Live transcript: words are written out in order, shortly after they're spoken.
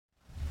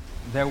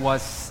There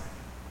was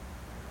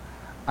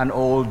an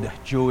old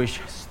Jewish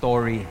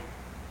story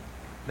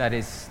that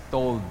is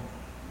told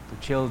to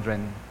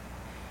children.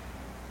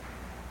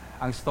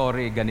 Ang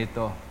story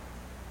ganito.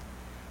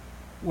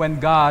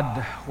 When God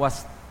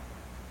was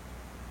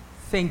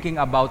thinking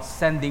about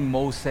sending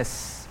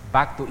Moses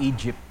back to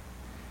Egypt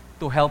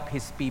to help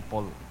his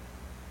people,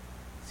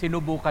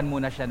 sinubukan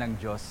muna siya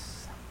ng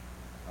Diyos.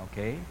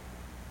 Okay?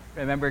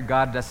 Remember,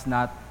 God does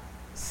not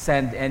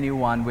send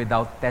anyone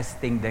without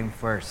testing them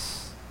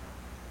first.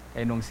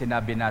 Eh nung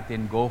sinabi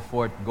natin, go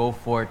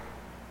forth,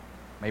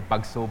 may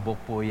pagsubok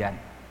po yan.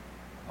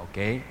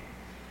 Okay?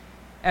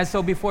 And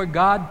so before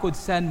God could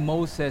send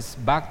Moses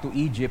back to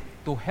Egypt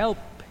to help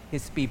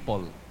his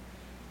people,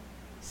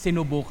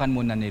 sinubukan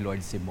muna ni Lord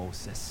si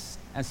Moses.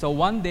 And so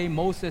one day,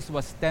 Moses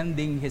was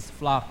tending his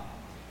flock,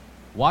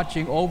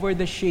 watching over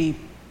the sheep.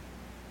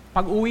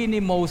 Pag uwi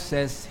ni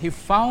Moses, he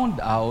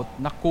found out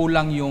na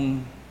kulang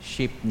yung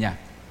sheep niya.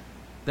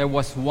 There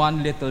was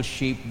one little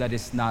sheep that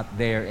is not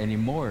there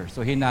anymore.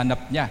 So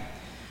hinanap niya.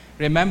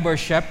 Remember,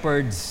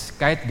 shepherds,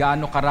 kahit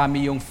gaano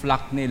karami yung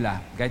flock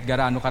nila, kahit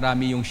gaano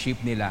karami yung sheep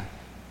nila,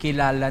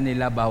 kilala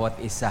nila bawat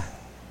isa.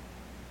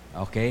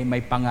 Okay?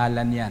 May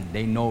pangalan yan.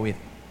 They know it.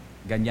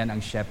 Ganyan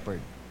ang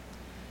shepherd.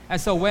 And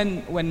so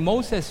when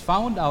Moses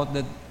found out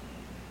that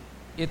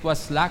it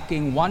was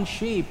lacking one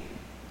sheep,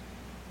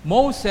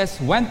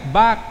 Moses went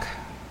back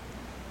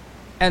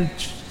and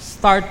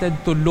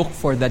started to look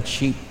for that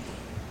sheep.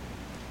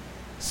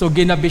 So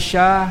ginabi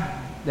siya,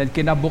 then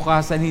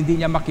kinabukasan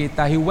hindi niya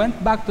makita. He went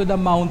back to the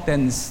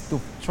mountains to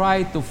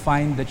try to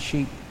find the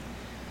sheep.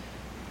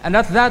 And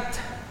at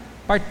that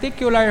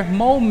particular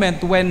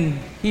moment when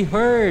he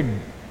heard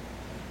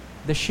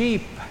the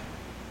sheep,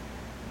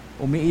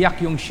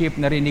 umiiyak yung sheep,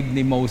 narinig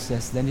ni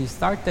Moses. Then he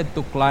started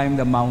to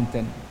climb the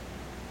mountain.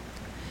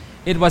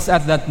 It was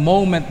at that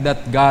moment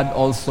that God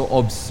also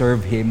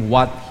observed him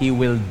what he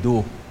will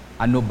do.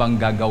 Ano bang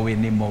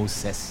gagawin ni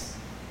Moses?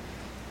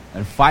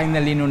 And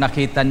finally, nung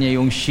nakita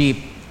niya yung sheep,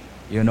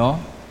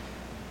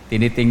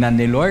 tinitingnan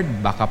ni Lord,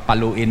 baka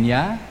paluin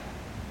niya,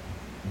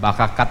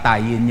 baka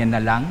katayin niya na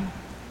lang,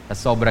 sa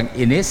sobrang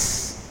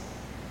inis.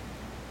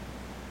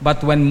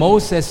 But when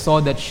Moses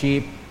saw that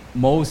sheep,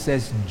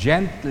 Moses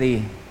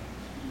gently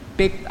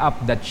picked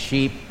up that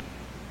sheep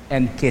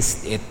and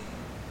kissed it.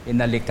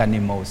 Inalikan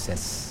ni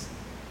Moses.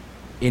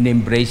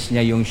 In-embrace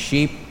niya yung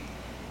sheep,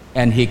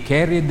 and he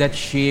carried that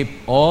sheep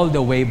all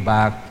the way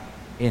back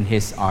in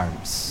his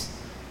arms.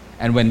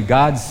 And when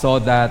God saw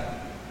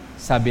that,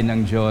 sabi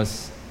ng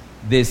Diyos,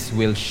 this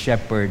will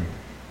shepherd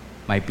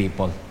my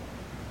people.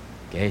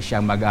 Okay,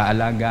 siyang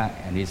mag-aalaga,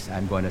 and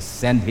I'm going to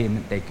send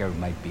him and take care of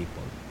my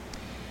people.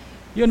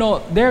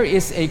 There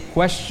is a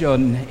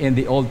question in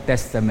the Old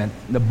Testament,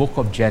 the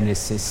book of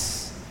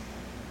Genesis.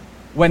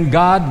 When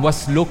God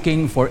was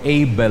looking for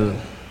Abel,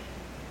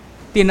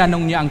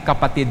 tinanong niya ang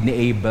kapatid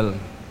ni Abel,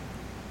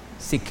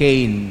 si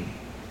Cain.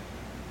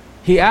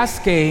 He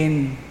asked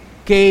Cain,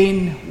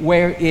 Cain,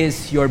 where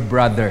is your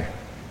brother?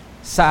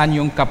 Saan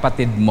yung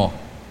kapatid mo?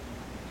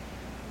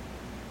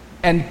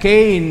 And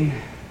Cain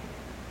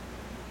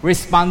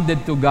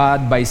responded to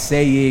God by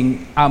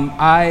saying, am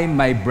I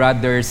my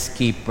brother's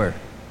keeper?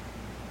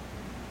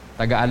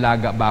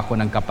 Taga-alaga ba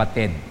ako ng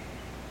kapatid?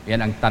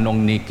 Yan ang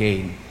tanong ni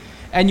Cain.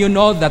 And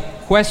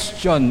that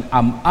question,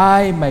 am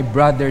I my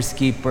brother's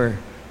keeper?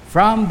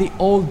 From the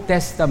Old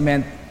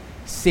Testament,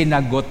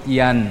 sinagot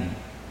yan.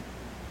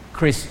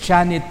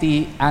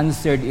 Christianity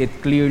answered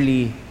it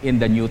clearly in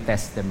the New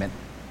Testament.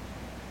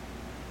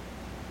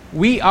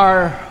 We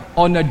are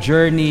on a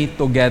journey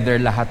together,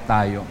 lahat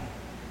tayo.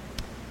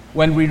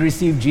 When we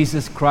received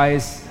Jesus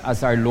Christ as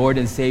our Lord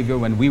and Savior,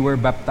 when we were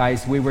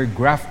baptized, we were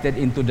grafted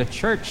into the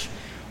church.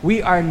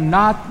 We are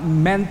not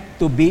meant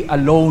to be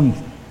alone.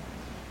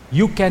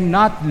 You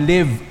cannot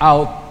live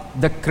out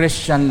the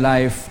Christian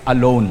life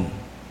alone.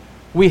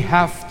 We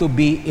have to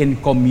be in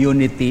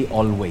community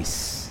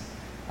always.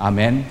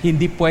 Amen?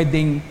 Hindi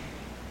pwedeng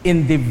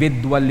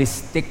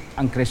individualistic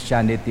ang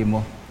Christianity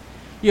mo.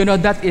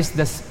 That is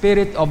the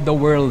spirit of the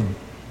world.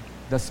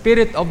 The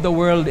spirit of the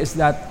world is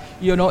that,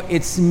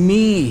 it's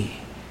me.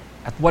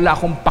 At wala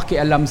akong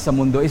pakialam sa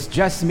mundo. It's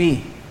just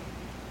me.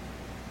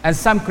 And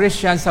some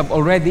Christians have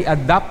already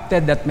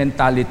adopted that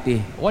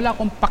mentality. Wala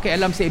akong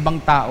pakialam sa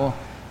ibang tao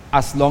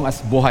as long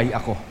as buhay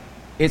ako.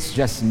 It's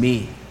just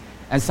me.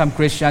 And some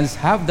Christians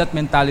have that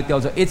mentality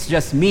also. It's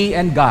just me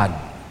and God.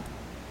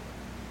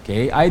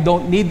 Okay? I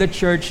don't need the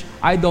church.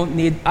 I don't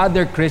need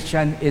other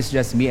Christian. It's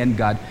just me and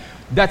God.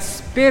 That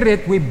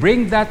spirit, we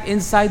bring that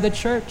inside the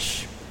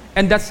church.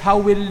 And that's how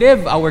we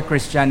live our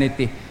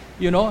Christianity.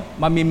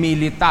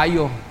 Mamimili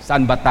tayo.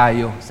 Saan ba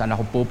tayo? Saan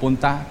ako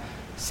pupunta?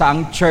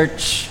 Saang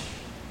church?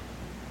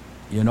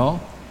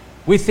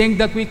 We think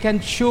that we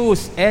can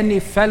choose any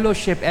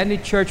fellowship, any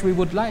church we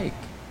would like.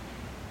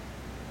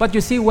 But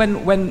you see,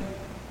 when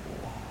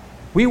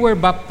we were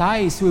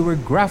baptized, we were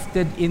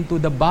grafted into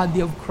the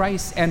body of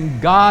Christ,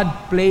 and God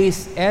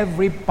placed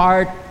every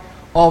part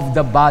of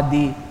the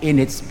body in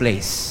its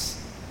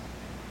place.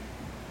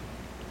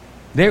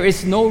 There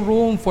is no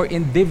room for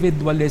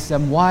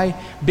individualism. Why?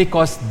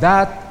 Because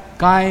that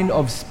kind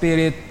of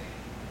spirit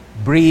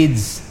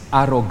breeds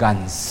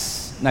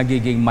arrogance.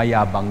 Nagiging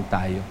mayabang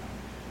tayo.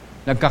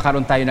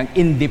 Nagkakaroon tayo ng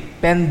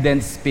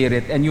independent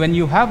spirit. And when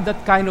you have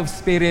that kind of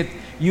spirit,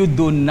 you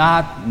do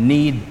not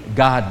need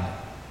God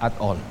at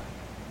all.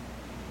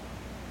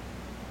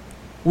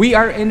 We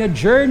are in a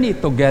journey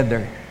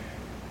together.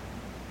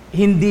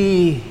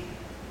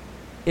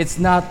 It's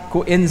not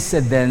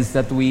coincidence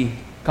that we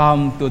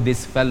come to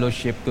this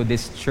fellowship, to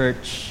this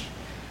church.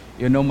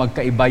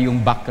 Magkaiba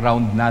yung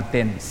background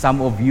natin. Some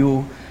of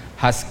you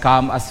has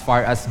come as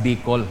far as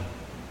Bicol.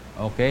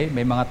 Okay?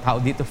 May mga tao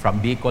dito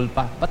from Bicol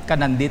pa. Ba't ka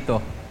nandito?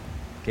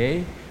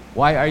 Okay?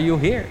 Why are you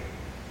here?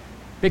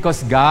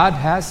 Because God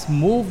has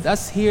moved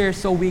us here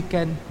so we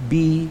can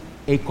be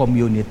a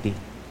community.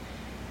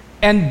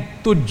 And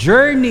to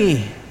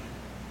journey,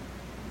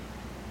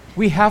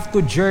 we have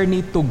to journey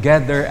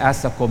together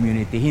as a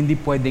community. Hindi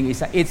pwedeng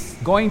isa. It's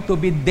going to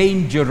be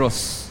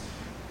dangerous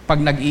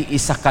pag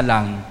nag-iisa ka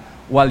lang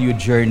while you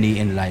journey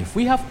in life.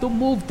 We have to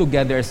move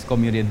together as a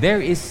community.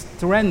 There is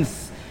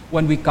strength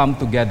when we come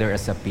together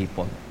as a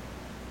people.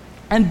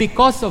 And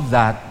because of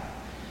that,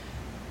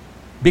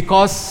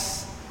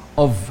 because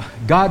of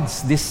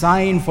God's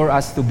design for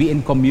us to be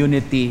in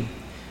community,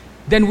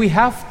 then we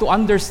have to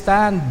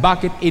understand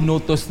bakit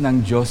inutos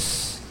ng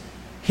Diyos.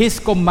 His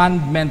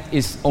commandment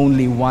is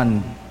only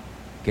one.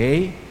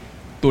 Okay?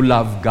 To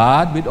love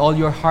God with all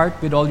your heart,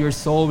 with all your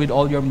soul, with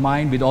all your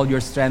mind, with all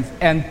your strength,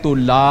 and to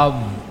love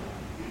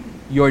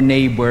your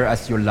neighbor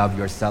as you love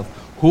yourself.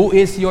 Who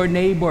is your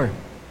neighbor?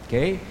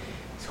 Okay?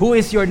 Who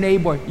is your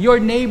neighbor? Your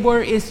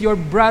neighbor is your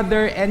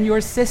brother and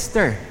your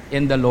sister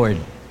in the Lord.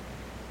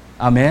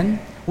 Amen?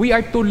 We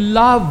are to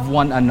love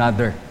one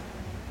another.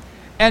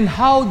 And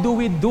how do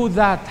we do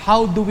that?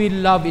 How do we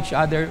love each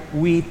other?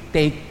 We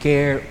take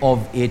care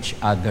of each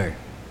other.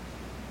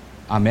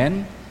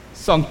 Amen?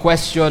 So ang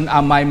question,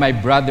 am I my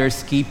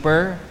brother's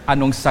keeper?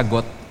 Anong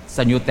sagot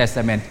sa New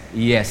Testament?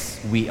 Yes,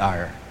 we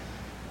are.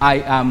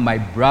 I am my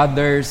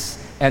brother's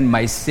and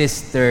my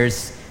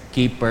sister's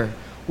keeper.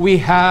 We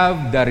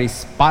have the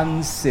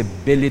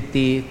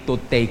responsibility to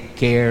take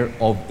care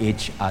of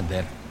each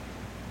other.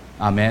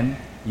 Amen?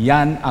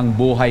 Yan ang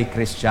buhay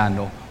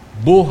Kristiyano.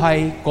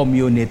 Buhay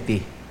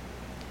community.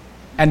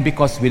 And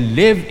because we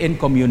live in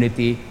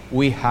community,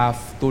 we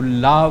have to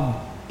love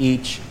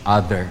each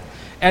other.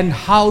 And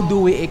how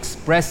do we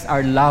express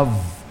our love?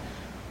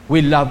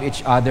 We love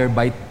each other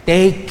by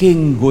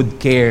taking good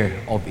care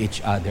of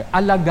each other.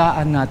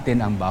 Alagaan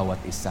natin ang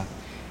bawat isa.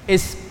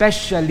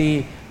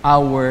 Especially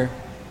our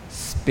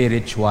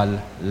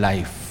spiritual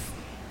life.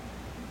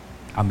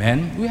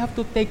 Amen? We have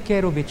to take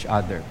care of each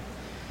other.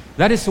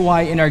 That is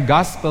why in our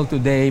gospel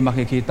today,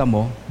 makikita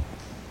mo,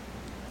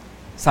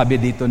 sabi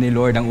dito ni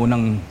Lord, ang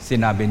unang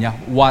sinabi niya,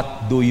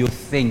 what do you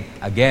think?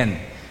 Again,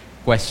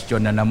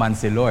 question na naman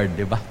si Lord,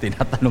 di ba?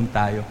 Tinatanong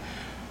tayo.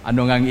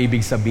 Ano nga ang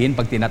ibig sabihin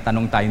pag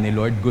tinatanong tayo ni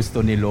Lord?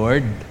 Gusto ni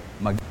Lord,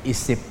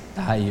 mag-isip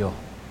tayo.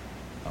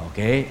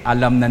 Okay?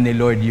 Alam na ni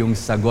Lord yung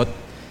sagot,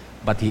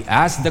 but He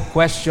asked the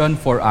question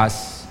for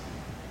us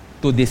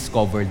to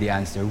discover the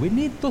answer. We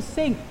need to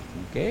think.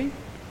 Okay?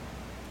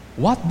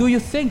 What do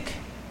you think?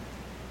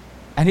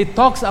 And He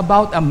talks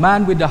about a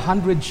man with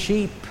 100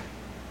 sheep.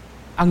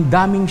 Ang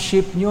daming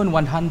sheep yun,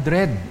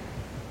 100.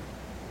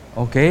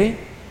 Okay?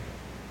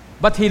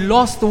 But he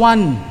lost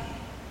one.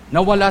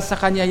 Nawala sa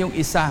kanya yung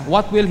isa.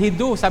 What will he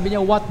do? Sabi niya,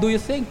 what do you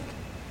think?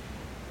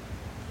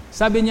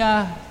 Sabi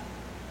niya,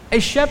 a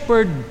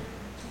shepherd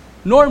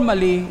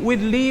normally will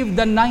leave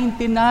the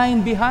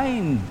 99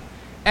 behind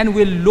and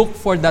will look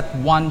for that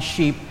one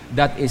sheep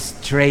that is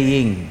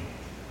straying.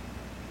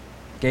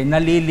 Okay,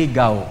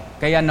 naliligaw.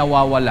 Kaya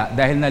nawawala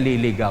dahil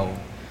naliligaw.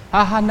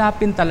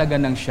 Hahanapin talaga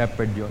ng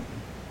shepherd yun.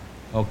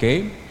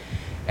 Okay?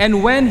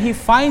 And when he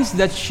finds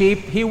that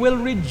sheep, he will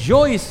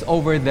rejoice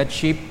over that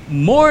sheep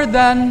more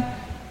than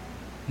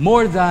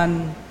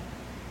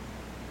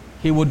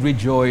he would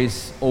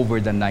rejoice over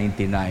the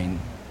 99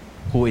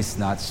 who is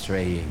not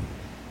straying.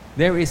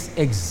 There is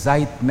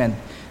excitement.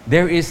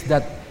 There is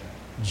that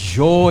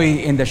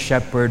joy in the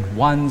shepherd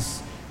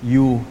once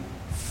you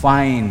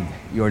find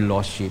your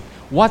lost sheep.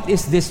 What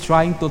is this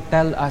trying to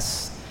tell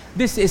us?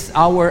 This is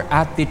our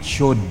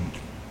attitude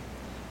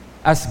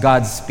as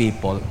God's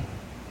people.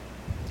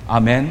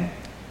 Amen?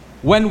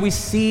 When we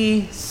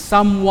see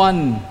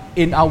someone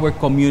in our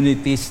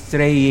community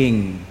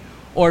straying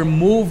or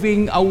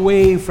moving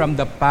away from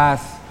the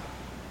path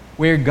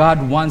where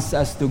God wants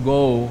us to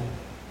go,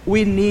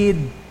 we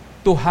need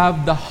to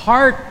have the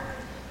heart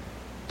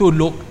to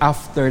look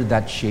after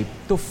that sheep,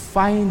 to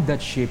find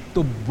that sheep,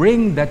 to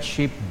bring that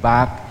sheep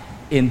back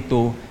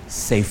into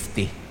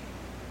safety.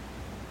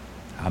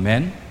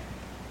 Amen?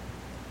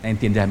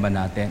 Naintindihan ba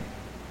natin?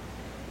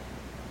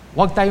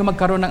 Huwag tayo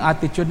magkaroon ng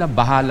attitude na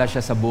bahala siya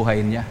sa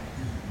buhay niya.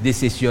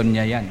 Desisyon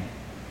niya yan.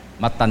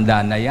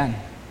 Matanda na yan.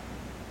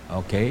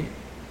 Okay?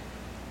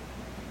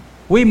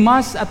 We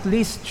must at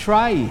least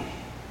try,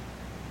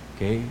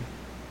 okay,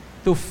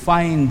 to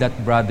find that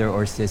brother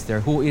or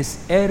sister who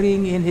is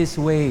erring in his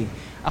way,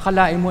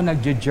 Akalain mo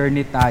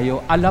nagjo-journey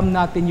tayo, alam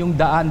natin yung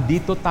daan,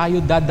 dito tayo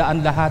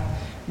dadaan lahat.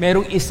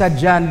 Merong isa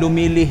dyan,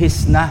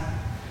 lumilihis na.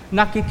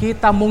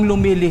 Nakikita mong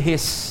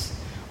lumilihis.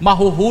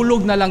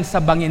 Mahuhulog na lang sa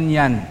bangin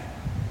yan.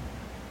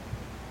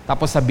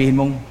 Tapos sabihin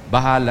mong,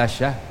 bahala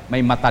siya,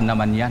 may mata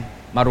naman yan,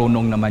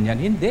 marunong naman yan.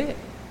 Hindi.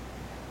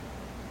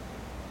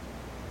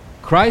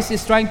 Christ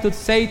is trying to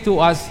say to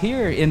us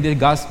here in the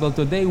gospel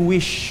today,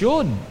 we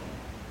should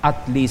at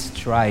least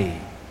try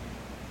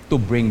to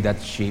bring that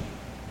sheep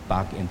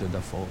back into the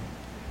fold.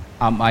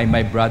 Am I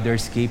my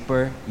brother's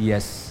keeper?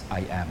 Yes,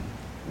 I am.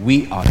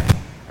 We are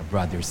a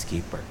brother's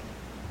keeper.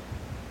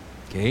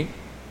 Okay?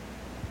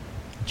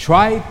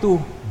 Try to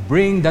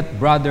bring that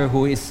brother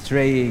who is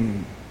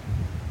straying.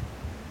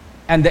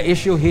 And the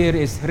issue here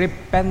is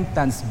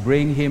repentance.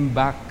 Bring him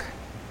back.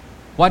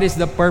 What is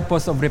the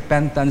purpose of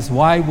repentance?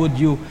 Why would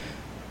you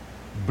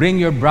bring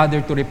your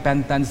brother to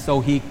repentance? So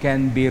he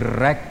can be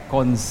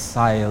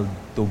reconciled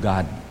to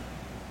God.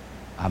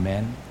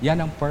 Amen?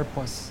 Yan ang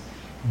purpose.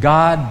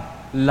 God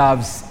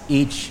loves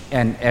each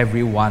and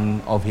every one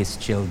of His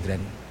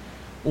children.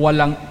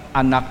 Walang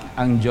anak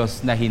ang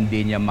Diyos na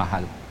hindi niya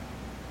mahal.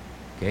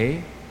 Okay?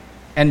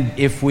 And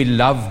if we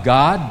love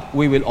God,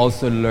 we will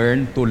also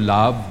learn to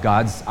love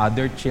God's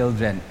other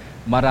children.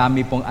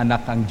 Marami pong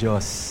anak ang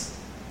Diyos.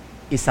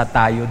 Isa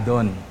tayo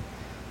doon.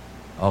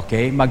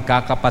 Okay?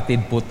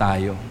 Magkakapatid po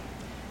tayo.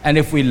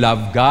 And if we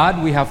love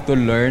God, we have to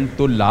learn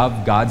to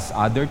love God's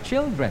other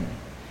children.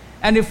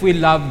 And if we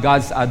love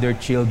God's other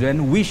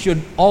children, we should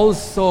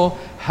also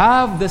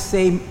have the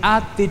same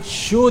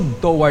attitude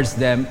towards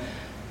them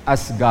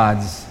as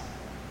God's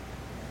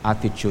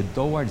attitude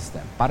towards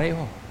them.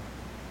 Pareho.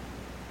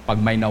 Pag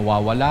may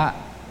nawawala,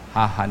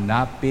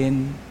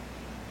 hahanapin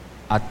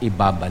at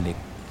ibabalik.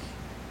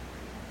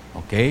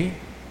 Okay?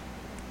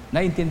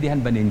 Naintindihan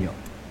ba ninyo?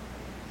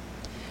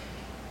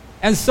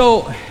 And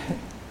so,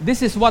 this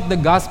is what the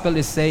gospel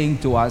is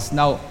saying to us.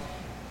 Now,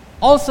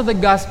 also the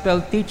gospel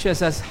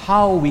teaches us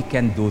how we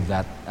can do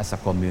that as a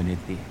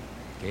community.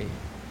 Okay?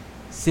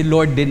 Si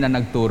Lord din na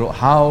nagturo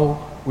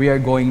how we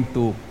are going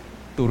to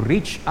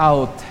reach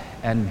out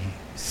and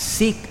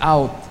seek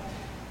out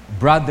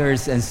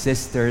brothers and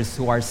sisters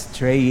who are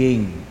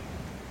straying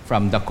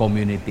from the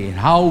community, and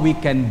how we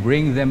can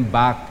bring them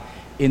back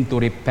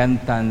into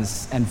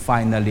repentance and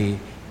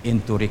finally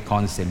into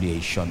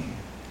reconciliation.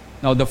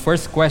 Now, the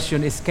first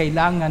question is,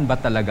 kailangan ba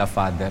talaga,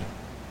 Father?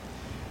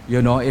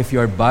 You know, if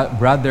your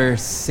brother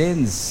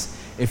sins,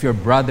 if your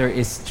brother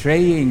is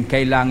straying,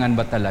 kailangan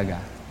ba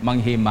talaga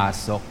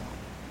manghimasok?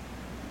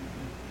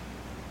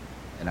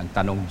 Yan ang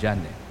tanong dyan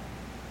eh.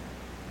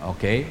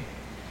 Okay?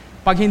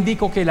 Pag hindi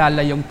ko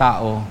kilala yung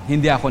tao,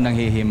 hindi ako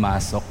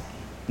nanghihimasok.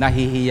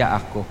 Nahihiya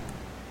ako.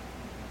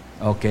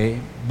 Okay?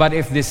 But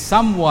if this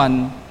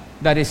someone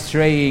that is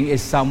straying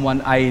is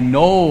someone I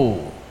know,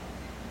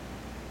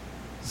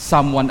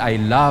 someone I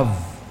love,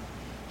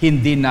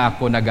 hindi na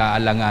ako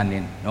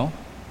nag-aalanganin, no?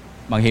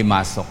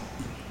 Manghimasok.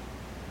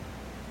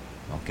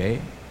 Okay?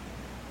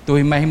 To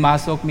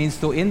mahimasok means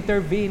to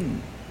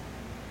intervene.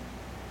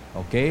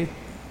 Okay?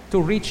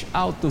 To reach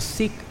out, to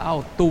seek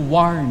out, to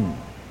warn.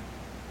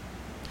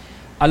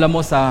 Alam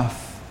mo sa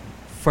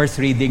first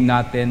reading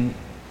natin,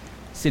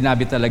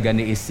 sinabi talaga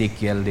ni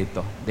Ezekiel dito,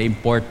 the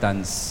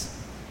importance.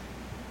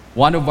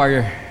 One of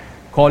our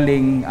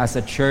calling as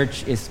a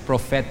church is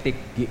prophetic.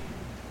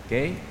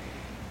 Okay?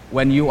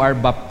 When you are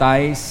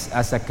baptized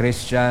as a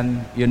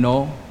Christian, you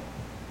know,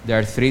 there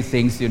are three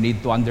things you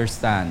need to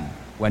understand.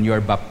 When you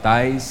are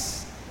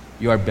baptized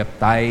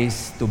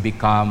to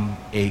become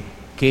a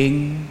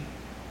king,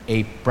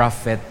 a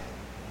prophet,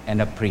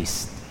 and a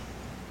priest.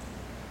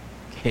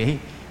 Okay?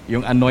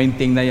 Yung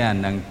anointing na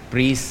yan ng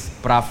priest,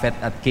 prophet,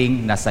 at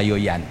king, nasa iyo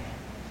yan.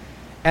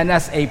 And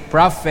as a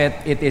prophet,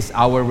 it is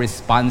our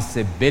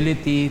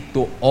responsibility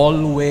to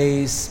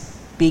always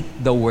speak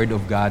the word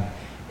of God,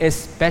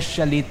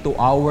 especially to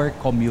our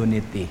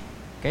community.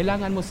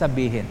 Kailangan mo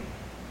sabihin.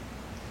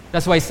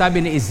 That's why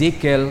sabi ni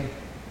Ezekiel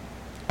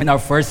in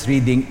our first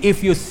reading,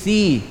 if you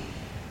see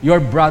your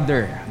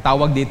brother,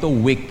 tawag dito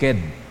wicked.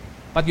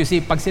 But you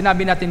see, pag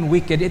sinabi natin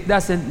wicked, it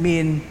doesn't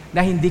mean na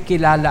hindi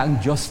kilala ang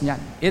Diyos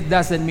niyan. It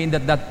doesn't mean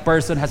that that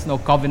person has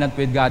no covenant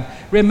with God.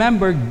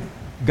 Remember,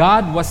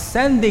 God was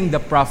sending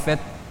the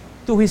prophet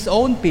to His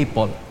own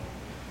people.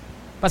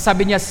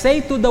 Sabi niya,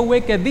 say to the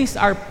wicked, these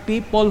are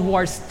people who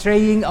are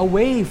straying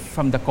away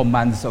from the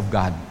commands of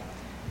God.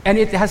 And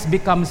it has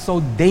become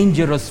so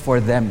dangerous for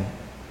them.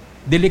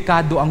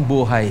 Delikado ang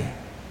buhay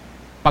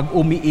pag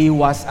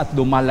umiiwas at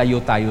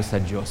lumalayo tayo sa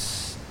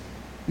Diyos.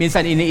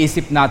 Minsan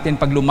iniisip natin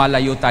pag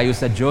lumalayo tayo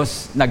sa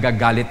Diyos,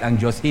 nagagalit ang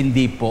Diyos.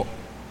 Hindi po.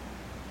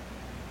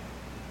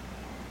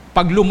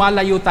 Pag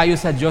lumalayo tayo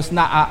sa Diyos,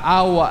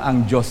 naaawa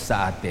ang Diyos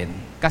sa atin.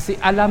 Kasi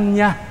alam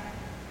niya,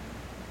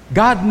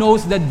 God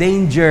knows the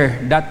danger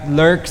that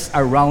lurks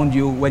around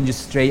you when you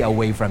stray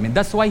away from Him.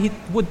 That's why He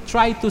would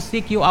try to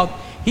seek you out.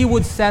 He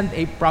would send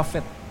a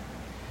prophet.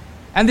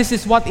 And this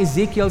is what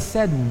Ezekiel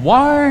said,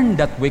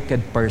 warn that wicked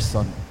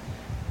person.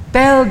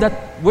 Tell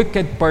that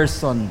wicked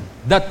person,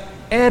 that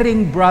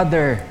erring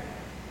brother,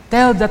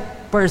 tell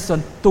that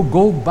person to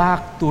go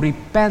back, to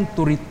repent,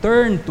 to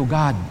return to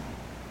God.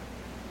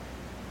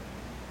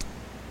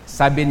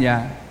 Sabi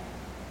niya,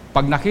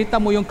 pag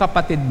nakita mo yung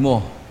kapatid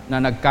mo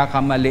na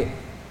nagkakamali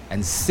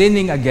and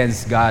sinning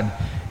against God,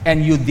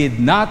 and you did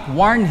not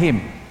warn him,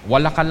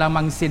 wala ka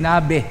lamang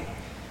sinabi,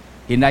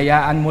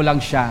 hinayaan mo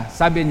lang siya,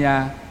 sabi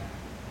niya,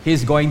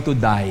 he's going to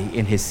die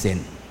in his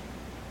sin.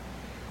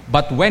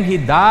 But when he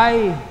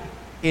die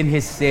in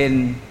his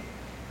sin,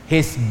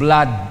 his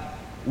blood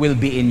will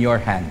be in your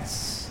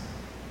hands.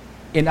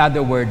 In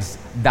other words,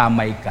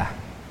 damay ka.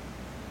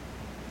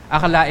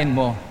 Akalain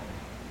mo,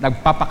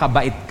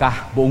 nagpapakabait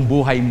ka buong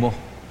buhay mo,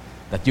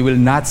 that you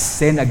will not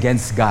sin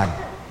against God.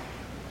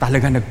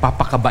 Talaga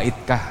nagpapakabait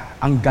ka.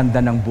 Ang ganda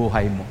ng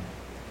buhay mo.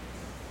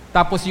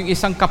 Tapos yung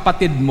isang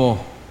kapatid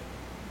mo,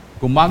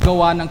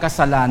 gumagawa ng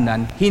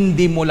kasalanan,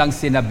 hindi mo lang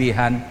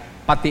sinabihan,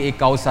 pati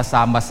ikaw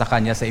sasama sa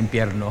kanya sa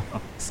impyerno.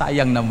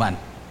 Sayang naman.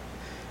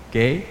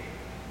 Okay?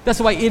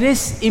 That's why it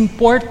is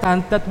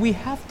important that we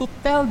have to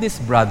tell this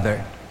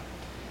brother.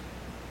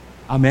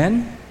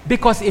 Amen?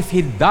 Because if he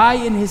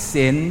die in his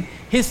sin,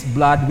 his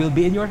blood will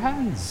be in your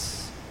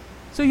hands.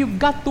 So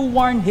you've got to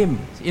warn him.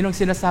 Yun ang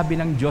sinasabi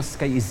ng Diyos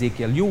kay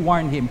Ezekiel. You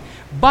warn him.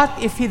 But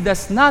if he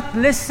does not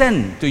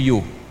listen to you,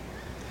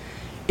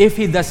 if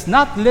he does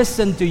not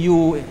listen to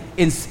you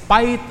in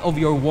spite of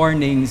your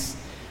warnings,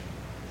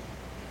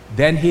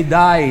 then he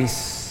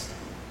dies.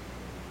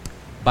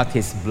 But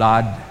his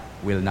blood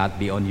will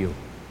not be on you.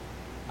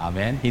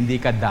 Amen?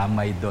 Hindi ka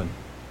damay doon.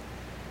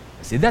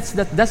 See, that's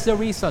the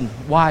reason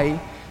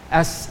why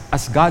as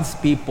God's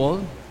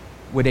people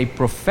with a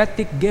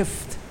prophetic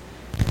gift,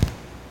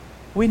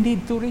 we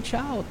need to reach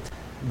out.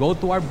 Go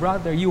to our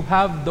brother. You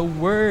have the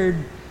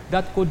word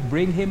that could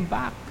bring him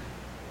back.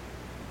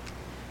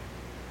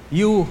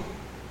 You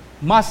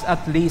must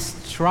at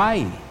least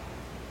try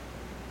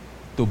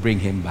to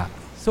bring him back.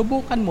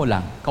 Subukan mo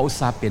lang,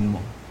 kausapin mo.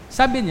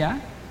 Sabi niya,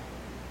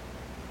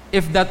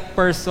 if that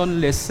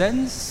person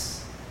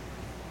listens,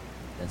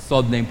 then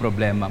solve na yung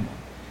problema mo.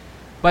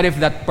 But if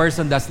that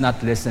person does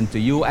not listen to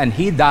you and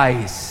he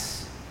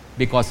dies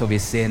because of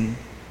his sin,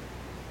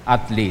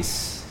 at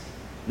least,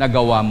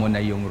 nagawa mo na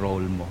yung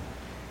role mo.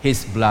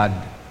 His blood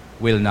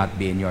will not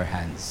be in your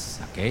hands.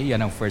 Okay?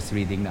 Yan ang first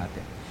reading natin.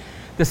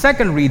 The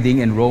second reading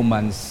in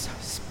Romans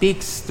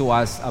speaks to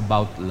us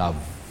about love.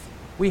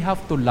 We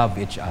have to love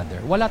each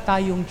other. Wala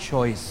tayong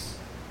choice.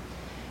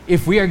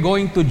 If we are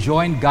going to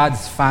join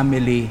God's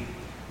family,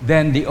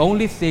 then the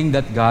only thing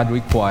that God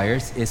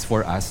requires is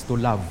for us to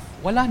love.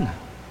 Wala na.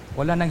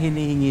 Wala nang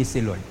hinihingi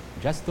si Lord.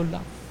 Just to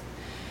love.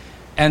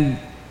 And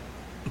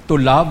to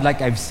love,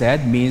 like I've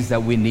said, means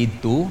that we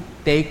need to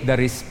take the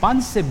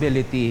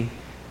responsibility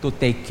to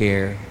take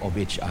care of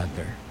each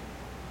other.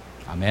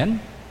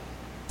 Amen?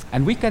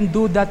 And we can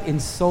do that in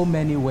so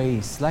many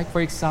ways. Like for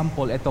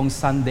example, etong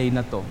Sunday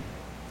na to.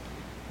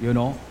 You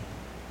know,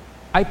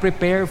 I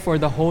prepare for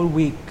the whole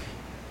week.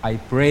 I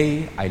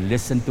pray, I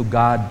listen to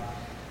God.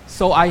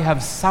 So I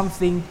have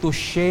something to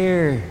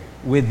share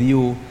with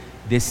you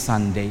this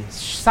Sunday.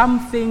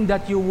 Something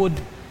that you would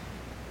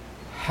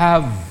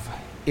have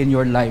in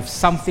your life.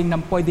 Something na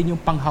pwede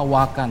niyong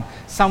panghawakan.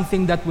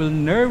 Something that will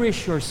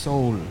nourish your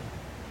soul.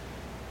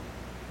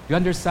 You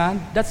understand?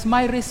 That's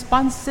my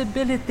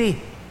responsibility.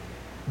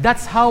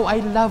 That's how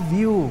I love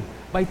you.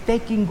 By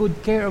taking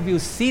good care of you.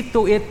 See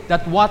to it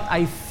that what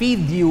I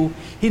feed you,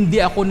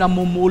 hindi ako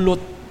namumulot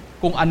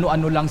kung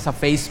ano-ano lang sa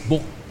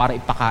Facebook para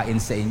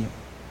ipakain sa inyo.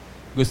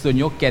 Gusto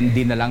nyo,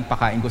 candy na lang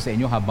pakain ko sa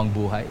inyo habang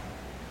buhay.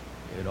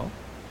 You know?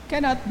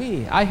 Cannot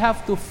be. I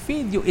have to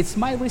feed you. It's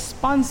my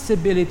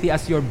responsibility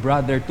as your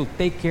brother to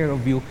take care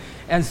of you.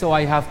 And so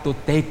I have to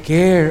take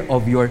care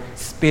of your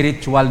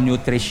spiritual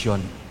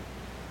nutrition.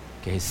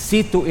 Okay,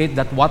 see to it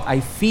that what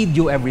I feed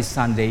you every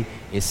Sunday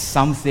is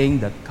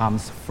something that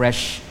comes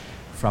fresh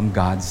from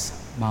God's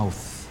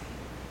mouth.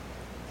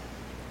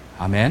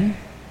 Amen?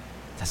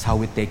 That's how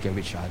we take care of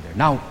each other.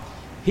 Now,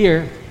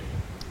 here,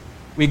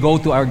 we go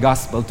to our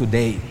gospel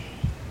today.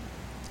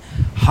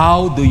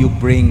 How do you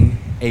bring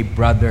a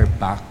brother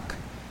back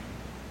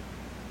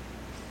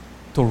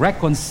to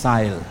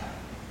reconcile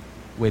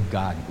with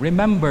God?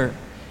 Remember,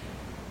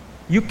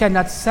 you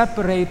cannot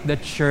separate the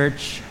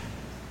church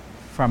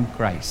from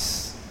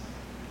Christ.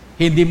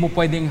 Hindi mo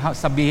pwedeng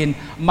sabihin,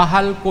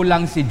 mahal ko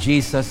lang si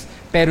Jesus,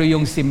 pero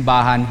yung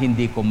simbahan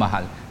hindi ko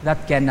mahal.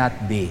 That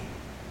cannot be.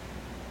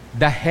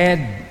 The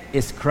head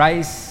is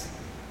Christ,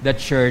 the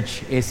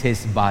church is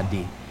His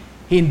body.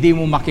 Hindi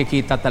mo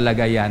makikita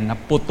talaga yan na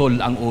putol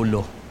ang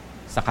ulo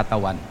sa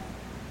katawan.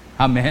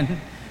 Amen?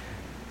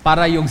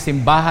 Para yung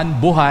simbahan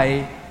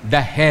buhay,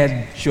 the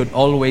head should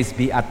always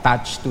be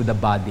attached to the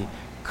body.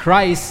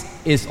 Christ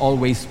is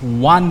always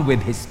one with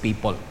His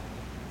people.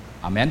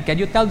 Amen? Can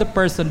you tell the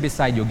person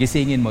beside you,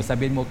 gisingin mo,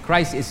 sabihin mo,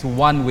 Christ is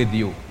one with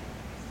you.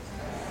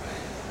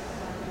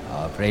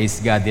 Oh, praise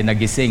God, di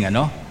nagising,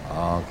 ano?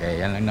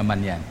 Okay, yan lang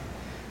naman yan.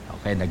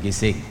 Okay,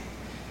 nagising.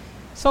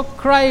 So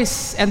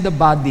Christ and the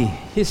body,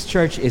 His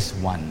church is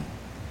one.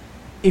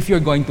 If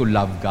you're going to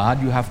love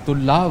God, you have to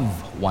love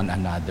one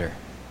another.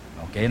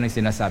 Okay, yan ang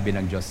sinasabi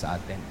ng Diyos sa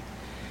atin.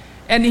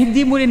 And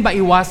hindi mo rin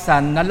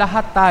maiwasan na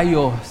lahat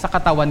tayo sa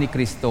katawan ni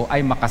Kristo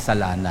ay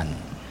makasalanan.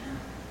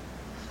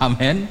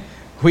 Amen?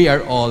 We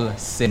are all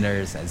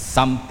sinners, and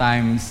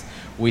sometimes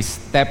we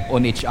step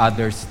on each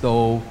other's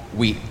toe,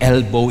 we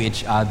elbow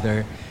each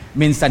other.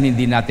 Minsan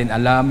hindi natin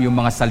alam yung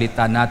mga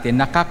salita natin,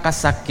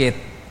 nakakasakit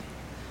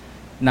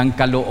ng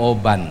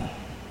kalooban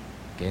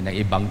ng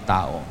ibang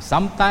tao.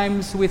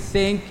 Sometimes we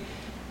think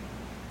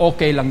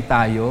okay lang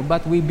tayo,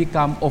 but we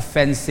become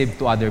offensive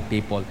to other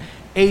people.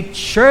 A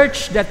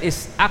church that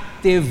is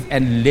active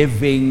and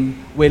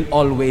living will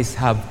always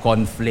have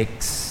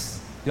conflicts.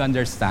 Do you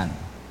understand?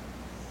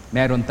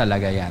 Meron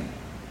talaga yan.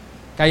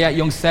 Kaya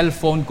yung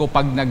cellphone ko,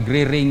 pag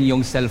nagre-ring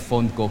yung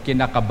cellphone ko,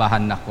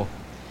 kinakabahan ako.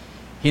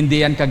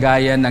 Hindi yan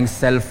kagaya ng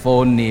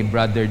cellphone ni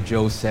Brother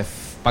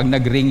Joseph. Pag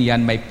nag-ring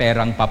yan, may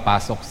perang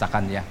papasok sa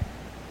kanya.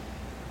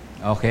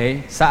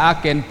 Okay? Sa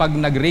akin, pag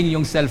nag-ring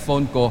yung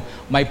cellphone ko,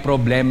 may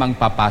problemang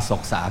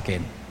papasok sa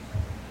akin.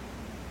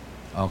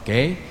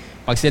 Okay?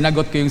 Pag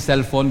sinagot ko yung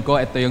cellphone ko,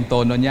 ito yung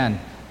tono niyan.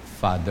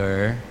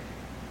 Father,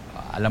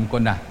 alam ko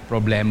na,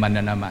 problema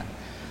na naman.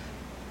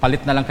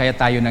 Palit na lang kaya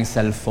tayo ng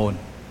cellphone.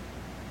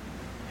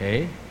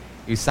 Okay?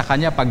 Yung sa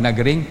kanya, pag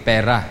nag-ring,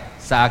 pera.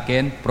 Sa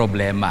akin,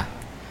 problema.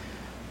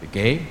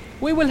 Okay?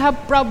 We will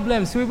have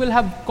problems. We will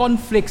have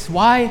conflicts.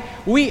 Why?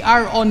 We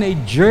are on a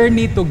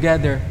journey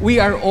together. We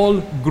are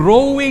all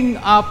growing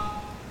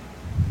up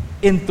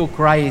into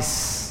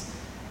Christ.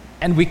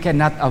 And we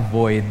cannot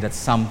avoid that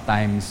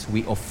sometimes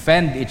we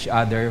offend each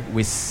other,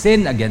 we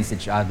sin against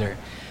each other.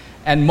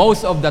 And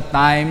most of the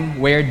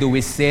time, where do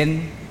we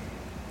sin?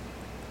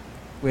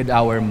 With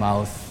our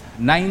mouth.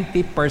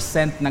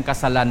 90% ng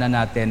kasalanan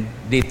natin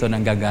dito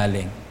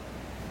nanggagaling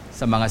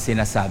sa mga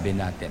sinasabi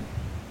natin.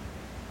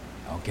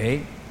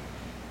 Okay?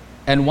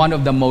 And one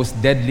of the most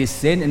deadly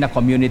sin in a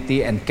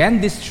community and can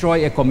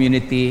destroy a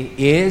community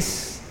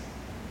is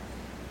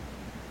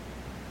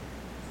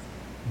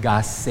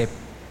gossip.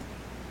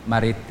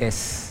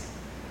 Marites.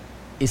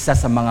 Isa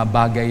sa mga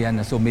bagay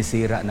yan na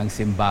sumisira ng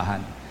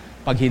simbahan.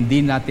 Pag hindi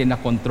natin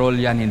na-control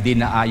yan, hindi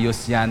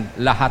naayos yan,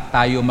 lahat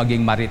tayo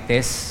maging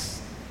marites.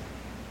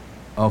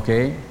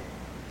 Okay?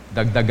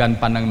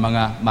 Dagdagan pa ng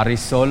mga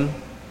marisol.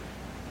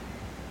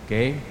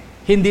 Okay?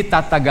 Hindi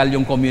tatagal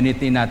yung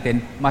community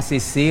natin,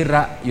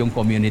 masisira yung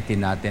community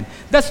natin.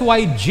 That's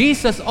why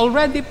Jesus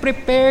already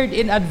prepared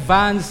in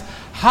advance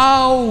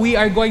how we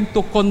are going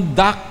to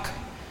conduct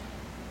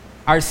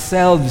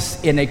ourselves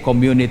in a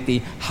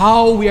community,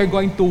 how we are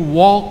going to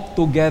walk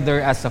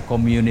together as a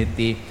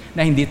community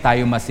na hindi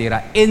tayo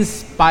masira. In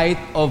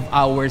spite of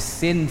our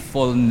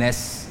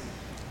sinfulness,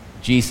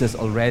 Jesus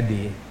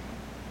already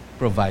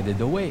provided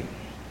the way.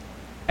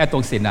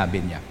 Etong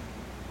sinabi niya,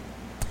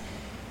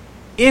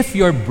 if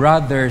your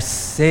brother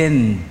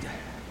sinned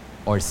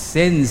or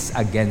sins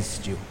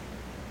against you,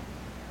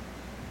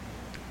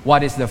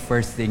 what is the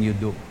first thing you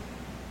do?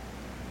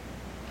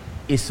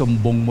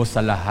 Isumbong mo sa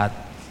lahat,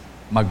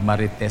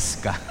 magmarites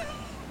ka.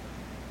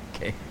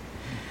 Okay?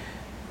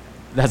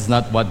 That's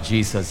not what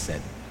Jesus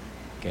said.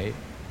 Okay?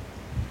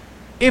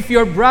 If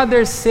your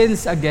brother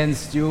sins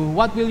against you,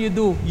 what will you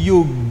do?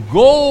 You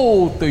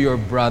go to your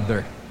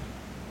brother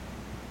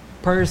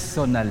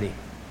personally.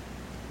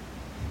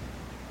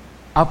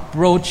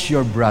 Approach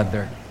your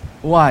brother.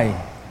 Why?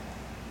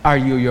 Are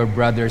you your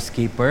brother's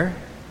keeper?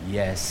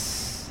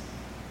 Yes.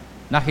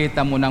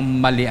 Nakita mo nang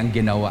mali ang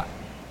ginawa.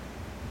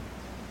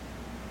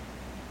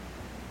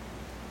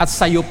 At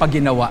sa'yo pa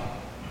ginawa.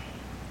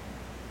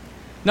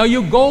 Now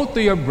you go to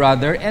your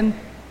brother and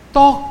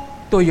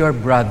talk to your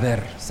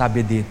brother.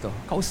 Sabi dito,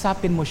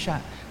 kausapin mo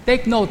siya.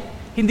 Take note,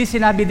 hindi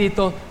sinabi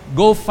dito,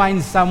 go find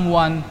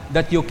someone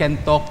that you can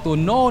talk to.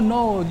 No,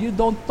 you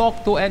don't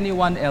talk to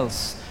anyone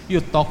else.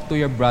 You talk to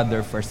your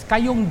brother first.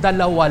 Kayong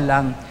dalawa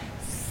lang,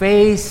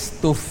 face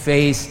to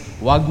face.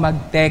 Huwag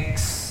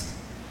mag-text.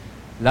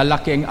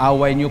 Lalaki ang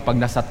away nyo pag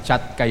nasa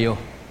chat kayo.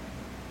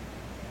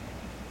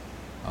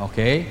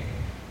 Okay?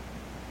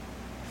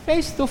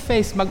 Face to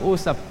face,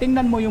 mag-usap.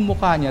 Tingnan mo yung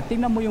mukha niya,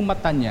 tingnan mo yung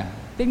mata niya,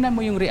 tingnan mo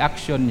yung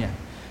reaction niya.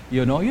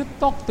 You know, you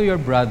talk to your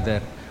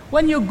brother.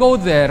 When you go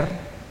there,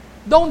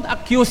 don't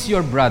accuse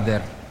your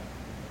brother.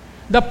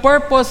 The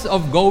purpose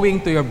of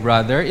going to your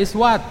brother is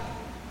what?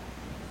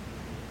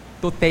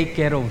 To take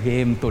care of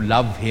him, to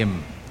love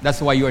him.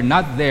 That's why you're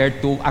not there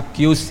to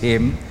accuse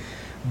him,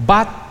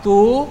 but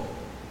to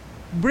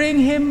bring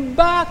him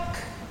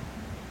back.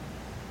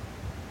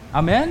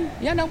 Amen?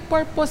 Yan ang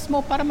purpose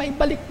mo, para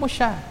maibalik mo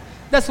siya.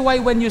 That's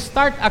why when you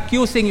start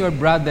accusing your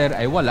brother,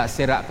 ay wala,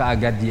 sira ka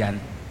agad yan.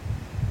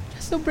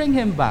 Just to bring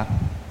him back,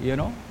 you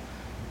know?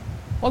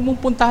 Huwag mong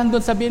puntahan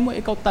doon, sabihin mo,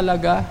 ikaw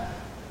talaga,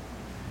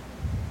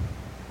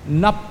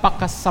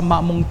 napakasama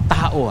mong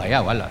tao. Ay,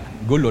 wala,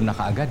 gulo na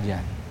kaagad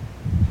yan.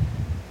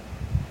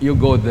 You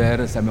go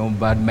there, sabi mo,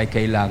 bad, may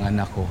kailangan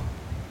ako.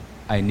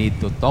 I need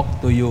to talk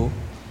to you.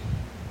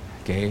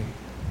 Okay?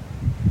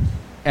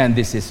 And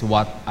this is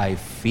what I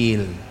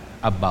feel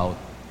about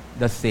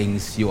the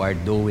things you are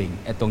doing.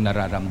 Itong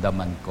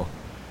nararamdaman ko.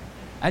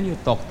 And you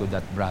talk to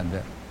that brother.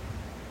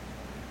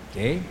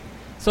 Okay?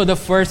 So the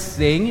first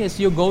thing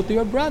is you go to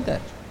your brother.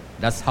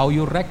 That's how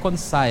you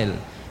reconcile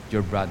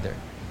your brother.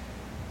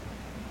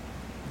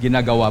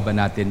 Ginagawa ba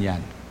natin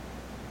yan?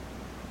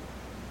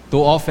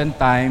 Too often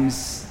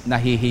times,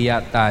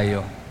 nahihiya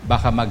tayo.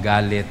 Baka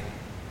magalit.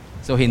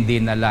 So, hindi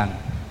na lang.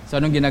 So,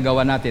 anong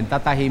ginagawa natin?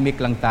 Tatahimik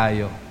lang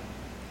tayo.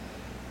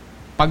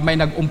 Pag may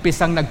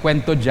nag-umpisang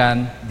nagkwento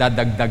dyan,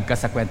 dadagdag ka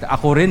sa kwento.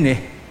 Ako rin eh.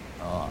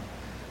 Oh.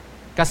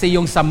 Kasi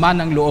yung sama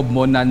ng loob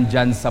mo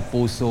nandyan sa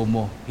puso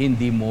mo.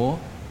 Hindi mo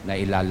na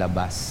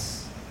ilalabas.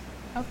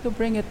 You have to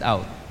bring it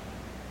out.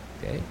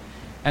 Okay?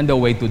 And the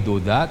way to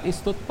do that is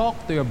to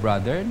talk to your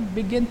brother and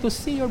begin to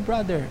see your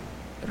brother.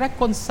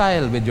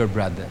 Reconcile with your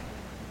brother.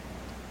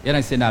 Yan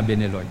ang sinabi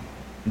ni Lord.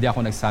 Hindi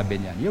ako nagsabi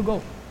niyan. You go.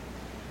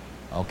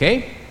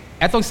 Okay?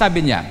 Etong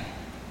sabi niya,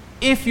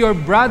 if your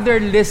brother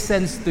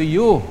listens to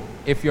you,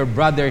 if your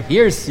brother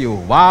hears you,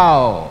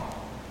 wow!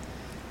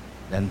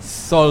 Then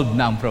solve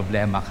na ang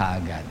problema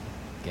kaagad.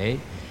 Okay?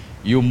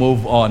 You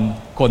move on.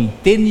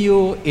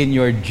 Continue in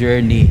your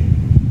journey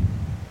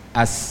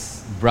as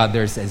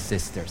brothers and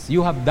sisters.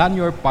 You have done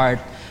your part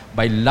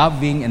by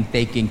loving and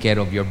taking care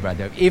of your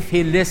brother. If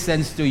he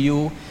listens to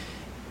you,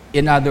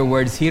 in other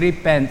words, he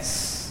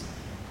repents,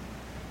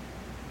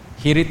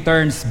 he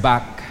returns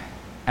back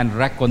and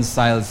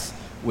reconciles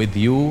with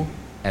you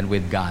and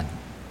with God,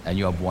 and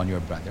you have won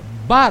your brother.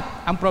 But,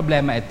 ang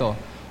problema ito,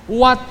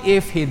 what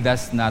if he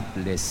does not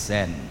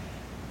listen?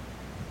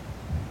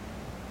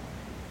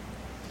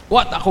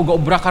 What, ako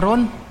gaobra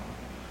karon?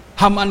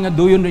 Haman nga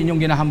duyon rin yung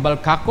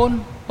ginahambal kakon?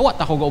 What,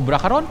 ako gaobra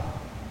karon?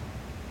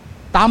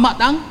 Tama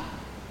nang?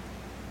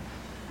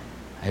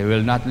 I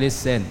will not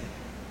listen.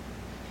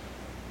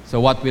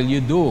 So what will you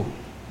do?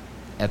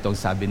 Etong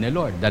sabi ni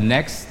Lord, the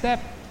next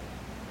step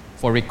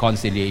for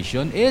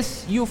reconciliation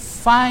is you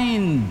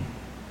find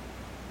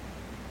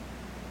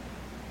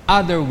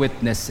other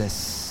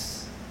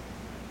witnesses.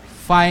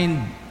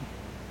 Find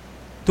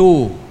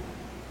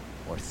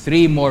 2 or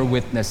 3 more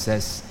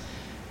witnesses.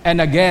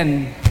 And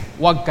again,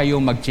 huwag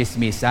kayong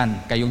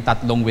magchismisan, kayong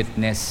 3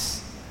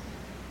 witness.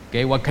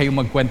 Okay, huwag kayong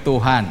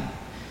magkwentuhan.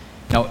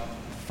 Now,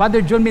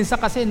 Father John, minsan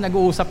kasi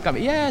nag-uusap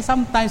kami. Yeah,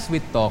 sometimes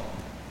we talk.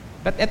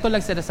 But ito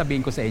lang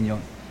sinasabihin ko sa inyo.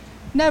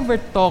 Never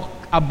talk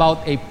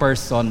about a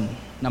person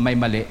na may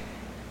mali,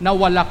 na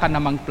wala ka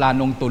namang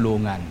planong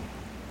tulungan.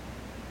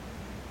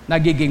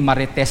 Nagiging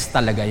marites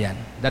talaga yan.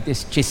 That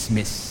is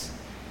chismis.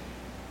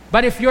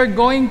 But if you're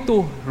going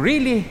to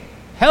really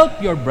help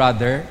your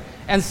brother,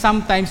 and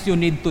sometimes you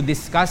need to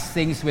discuss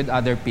things with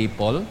other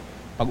people,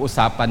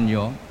 pag-usapan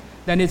nyo,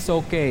 then it's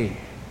okay.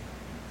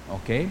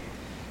 Okay?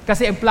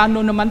 Kasi ang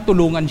plano naman,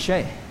 tulungan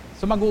siya eh.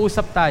 So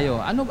mag-uusap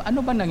tayo. Ano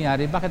ba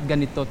nangyari? Bakit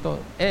ganito to?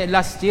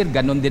 Last year,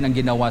 ganun din ang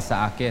ginawa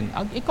sa akin.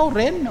 Ikaw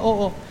rin?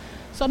 Oo.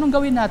 So anong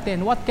gawin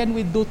natin? What can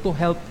we do to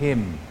help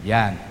him?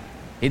 Yan.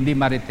 Hindi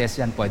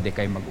marites yan, pwede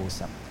kayo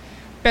mag-usap.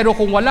 Pero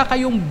kung wala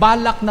kayong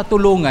balak na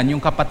tulungan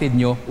yung kapatid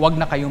nyo, wag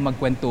na kayong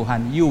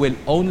magkwentuhan. You will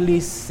only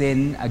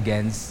sin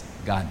against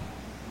God.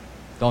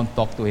 Don't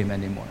talk to him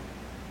anymore.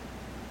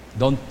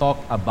 Don't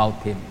talk about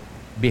him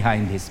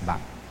behind his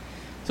back.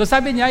 So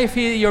sabi niya, if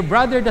your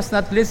brother does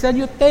not listen,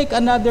 you take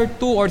another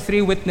 2 or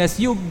 3 witness.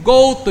 You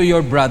go to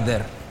your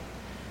brother.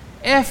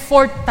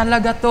 Effort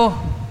talaga to.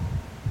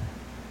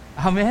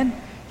 Amen?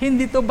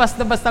 Hindi to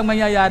basta-basta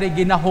mangyayari,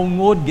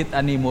 ginahungod,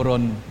 gitani mo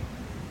ron.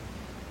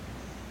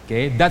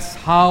 Okay? That's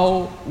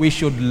how we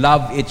should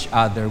love each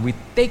other. We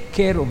take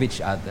care of each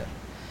other.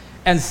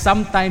 And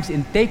sometimes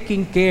in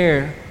taking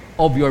care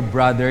of your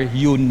brother,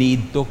 you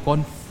need to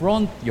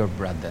confront your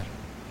brother.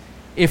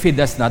 If he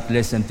does not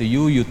listen to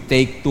you, you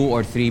take 2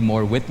 or 3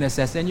 more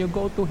witnesses and you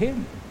go to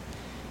him.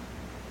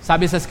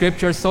 Sabi sa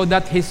scripture, so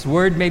that his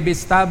word may be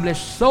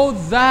established, so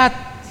that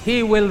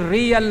he will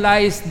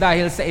realize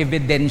dahil sa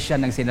ebidensya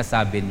ng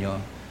sinasabi nyo.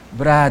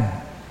 Brad,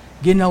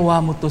 ginawa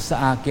mo to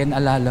sa akin,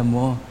 alala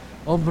mo.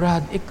 Oh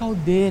Brad, ikaw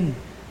din.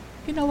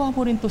 Ginawa mo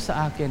rin to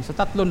sa akin. So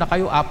 3 na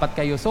kayo, 4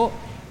 kayo. So,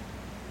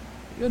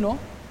 you know,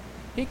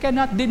 he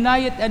cannot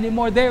deny it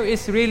anymore. There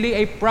is really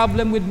a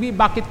problem with me.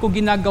 Bakit ko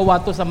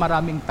ginagawa to sa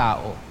maraming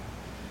tao?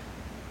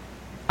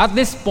 At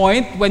this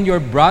point, when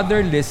your brother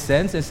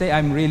listens and say,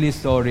 I'm really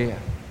sorry.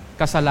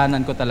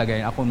 Kasalanan ko talaga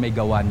yan. Ako may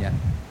gawa niyan.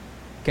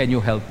 Can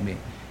you help me?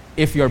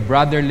 If your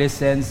brother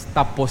listens,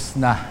 tapos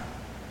na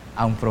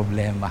ang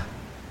problema.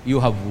 You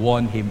have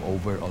won him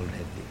over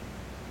already.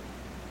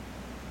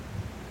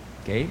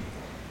 Okay?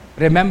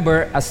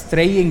 Remember, a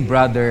straying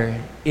brother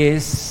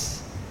is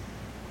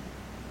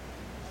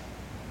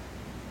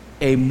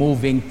a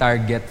moving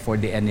target for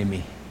the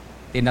enemy.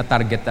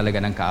 Tina-target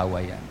talaga ng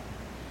kaawayan.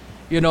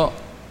 You know,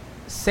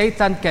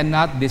 Satan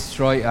cannot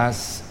destroy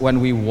us when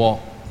we walk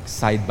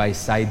side by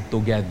side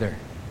together.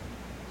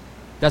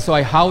 That's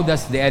why how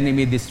does the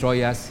enemy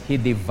destroy us? He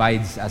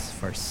divides us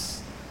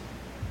first.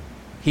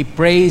 He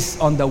preys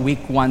on the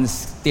weak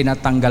ones,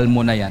 tinatanggal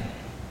mo na yan.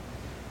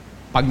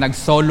 Pag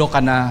nag-solo ka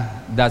na,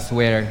 that's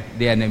where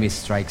the enemy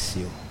strikes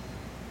you.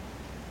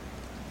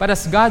 But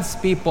as God's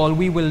people,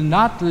 we will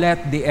not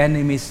let the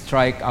enemy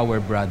strike our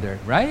brother,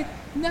 right?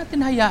 Hindi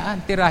natin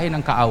hayaan, tirahin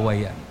ang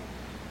kaawayan.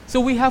 So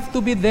we have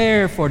to be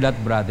there for that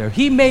brother.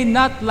 He may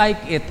not like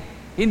it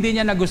Hindi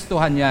niya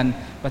nagustuhan yan,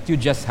 but you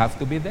just have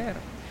to be there.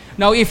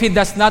 Now, if he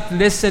does not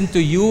listen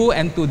to you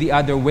and to the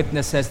other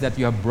witnesses that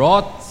you have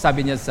brought,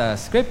 sabi niya sa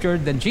scripture,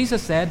 then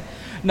Jesus said,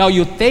 now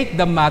you take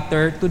the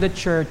matter to the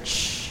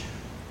church.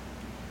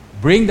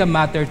 Bring the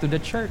matter to the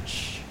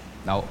church.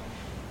 Now,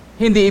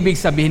 hindi ibig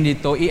sabihin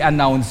dito,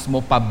 i-announce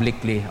mo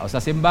publicly. O sa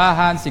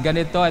simbahan, si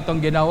ganito, itong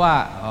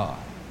ginawa.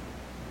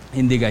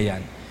 Hindi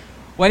gayan.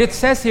 When it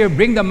says here,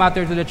 bring the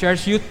matter to the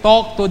church, you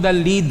talk to the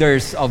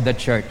leaders of the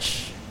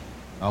church.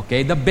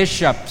 Okay, the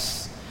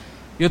bishops.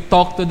 You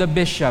talk to the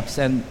bishops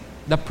and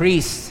the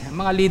priests,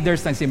 mga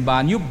leaders ng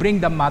simbahan, you bring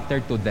the matter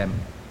to them.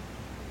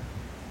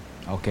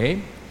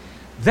 Okay?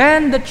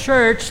 Then the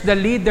church, the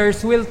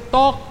leaders will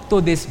talk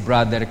to this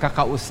brother,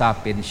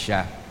 kakausapin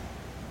siya.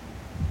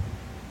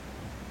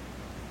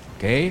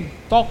 Okay?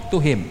 Talk to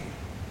him.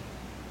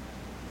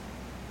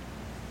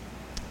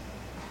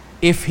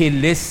 If he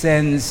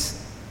listens,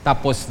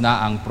 tapos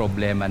na ang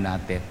problema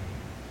natin.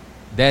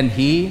 Then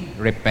he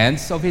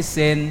repents of his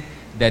sin,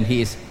 then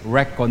he is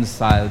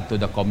reconciled to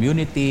the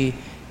community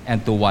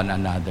and to one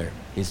another.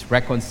 He's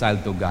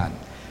reconciled to God.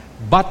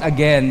 But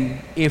again,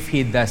 if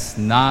he does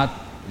not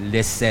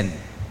listen,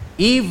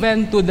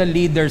 even to the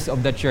leaders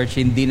of the church,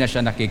 hindi na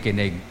siya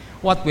nakikinig,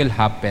 what will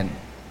happen?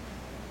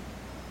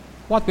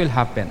 What will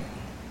happen?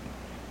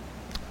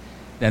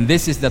 Then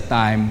this is the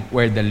time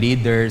where the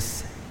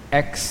leaders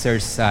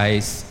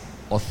exercise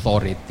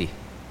authority.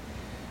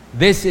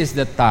 This is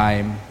the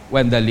time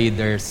when the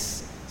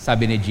leaders,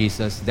 sabi ni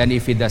Jesus, then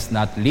if he does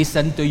not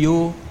listen to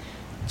you,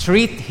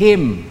 treat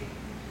him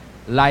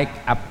like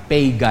a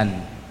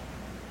pagan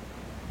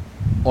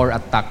or a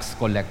tax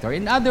collector.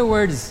 In other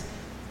words,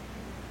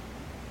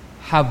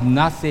 have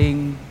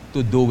nothing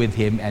to do with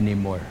him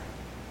anymore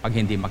pag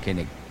hindi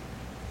makinig.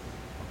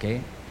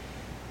 Okay?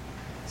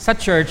 Sa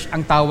church,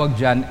 ang tawag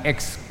dyan,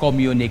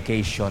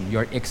 excommunication.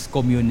 You're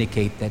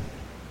excommunicated.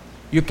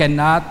 You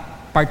cannot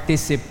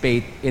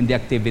participate in the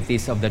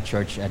activities of the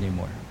church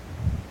anymore.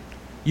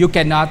 You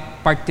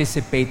cannot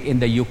participate in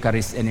the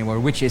Eucharist anymore,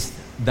 which is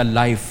the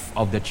life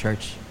of the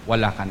church.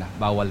 Wala ka na.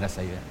 Bawal na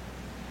sa'yo yan.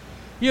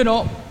 You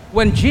know,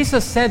 when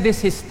Jesus said this,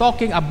 He's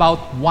talking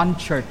about one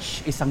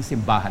church, isang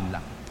simbahan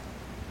lang.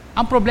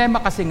 Ang problema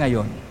kasi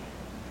ngayon,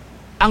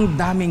 ang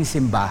daming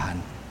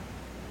simbahan.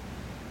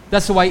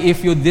 That's why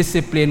if you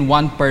discipline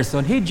one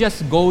person, he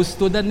just goes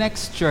to the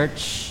next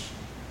church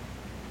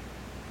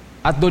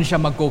at doon siya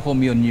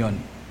magko-communion.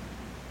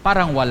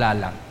 Parang wala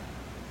lang.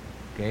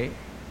 Okay?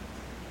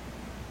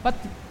 But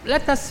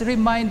let us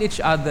remind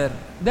each other,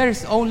 there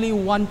is only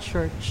one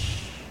church.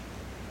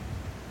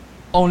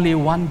 Only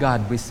one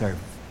God we serve.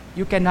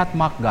 You cannot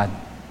mock God.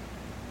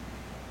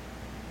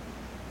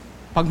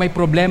 Pag may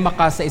problema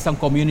ka sa isang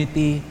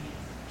community,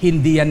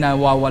 hindi yan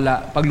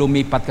nawawala pag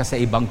lumipat ka sa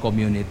ibang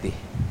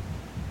community.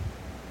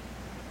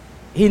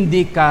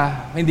 Hindi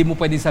mo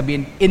pwedeng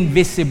sabihin,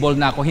 invisible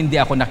na ako, hindi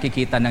ako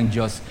nakikita ng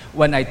Diyos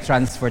when I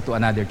transfer to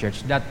another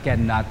church. That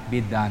cannot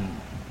be done.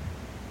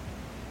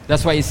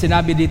 That's why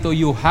sinabi dito,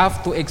 you have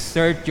to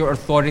exert your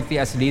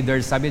authority as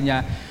leaders. Sabi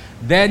niya,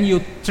 then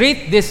you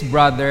treat this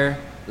brother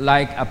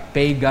like a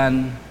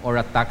pagan or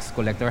a tax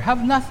collector.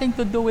 Have nothing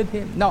to do with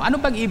him. Now,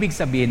 ano bang ibig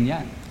sabihin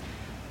yan?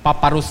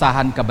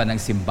 Paparusahan ka ba ng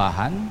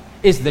simbahan?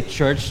 Is the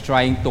church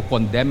trying to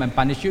condemn and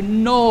punish you?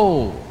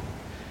 No!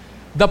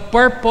 The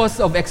purpose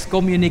of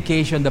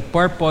excommunication, the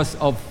purpose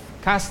of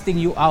casting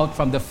you out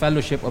from the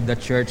fellowship of the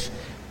church,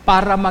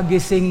 para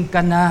magising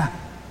ka na.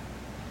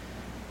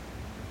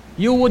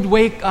 You would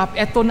wake up,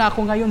 eto na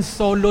ako ngayon,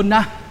 solo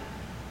na.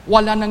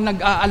 Wala nang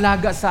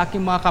nag-aalaga sa aking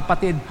mga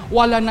kapatid.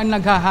 Wala nang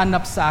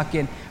naghahanap sa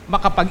akin.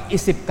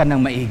 Makapag-isip ka ng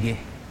maigi.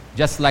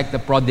 Just like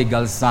the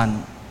prodigal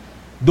son.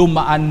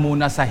 Dumaan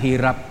muna sa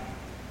hirap.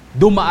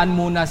 Dumaan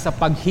muna sa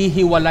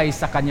paghihiwalay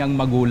sa kanyang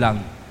magulang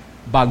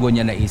bago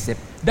niya naisip.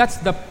 That's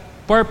the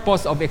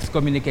purpose of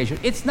excommunication.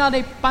 It's not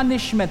a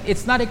punishment.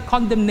 It's not a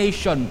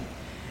condemnation.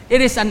 It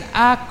is an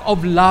act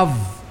of love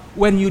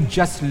when you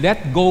just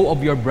let go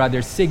of your brother.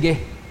 Sige,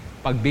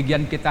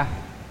 pagbigyan kita,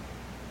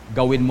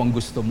 gawin mo ang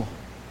gusto mo.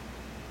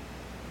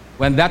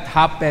 When that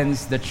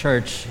happens, the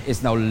church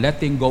is now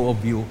letting go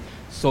of you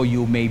so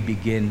you may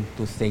begin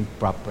to think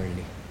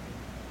properly.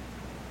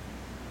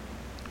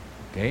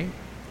 Okay?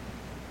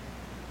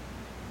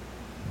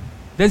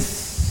 Then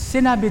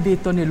sinabi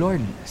dito ni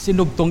Lord,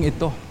 sinugtong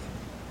ito.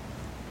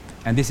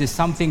 And this is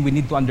something we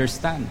need to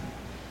understand.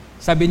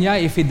 Sabi niya,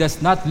 if he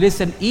does not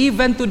listen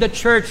even to the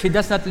church, he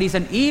does not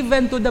listen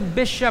even to the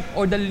bishop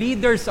or the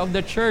leaders of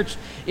the church,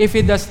 if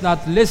he does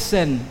not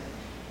listen,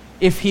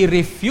 if he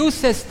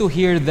refuses to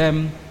hear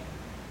them,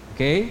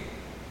 okay,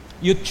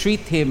 you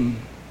treat him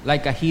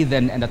like a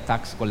heathen and a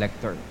tax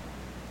collector.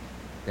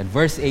 Then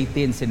verse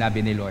 18,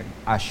 sinabi ni Lord,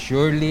 as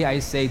surely I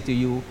say to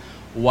you,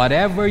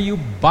 whatever you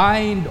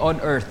bind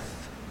on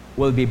earth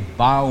will be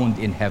bound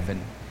in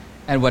heaven,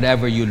 and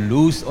whatever you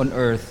loose on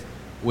earth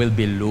will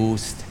be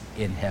loosed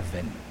in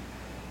heaven.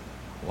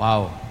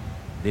 Wow,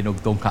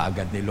 dinugtong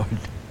kaagad ni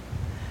Lord.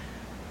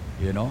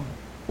 You know,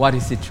 what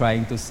is he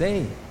trying to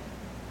say?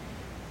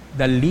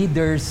 The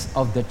leaders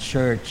of the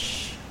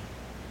church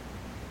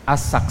as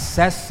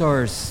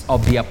successors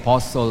of the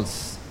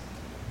apostles,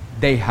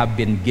 they have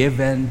been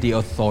given the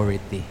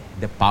authority,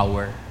 the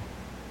power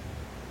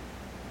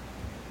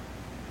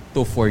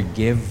to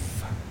forgive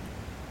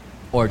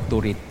or to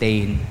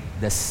retain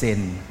the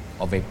sin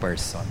of a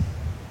person.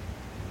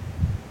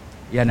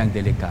 Yan ang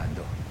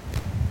delikado.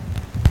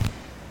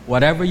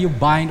 Whatever you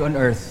bind on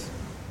earth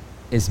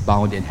is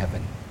bound in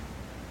heaven.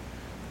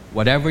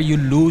 Whatever you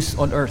loose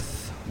on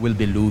earth will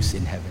be loose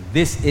in heaven.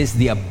 This is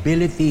the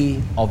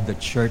ability of the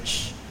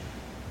church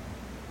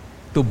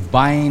to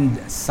bind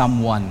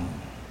someone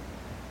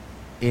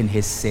in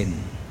his sin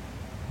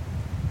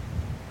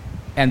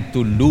and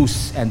to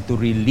loose and to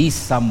release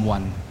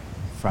someone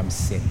from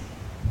sin.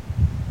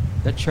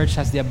 The church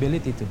has the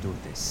ability to do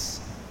this.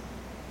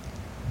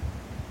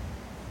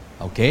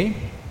 Okay?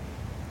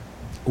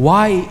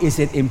 Why is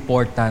it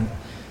important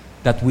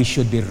that we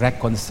should be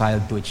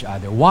reconciled to each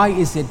other? Why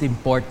is it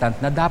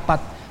important na dapat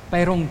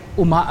mayroong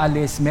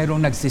umaalis,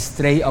 mayroong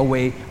nagsistray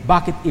away,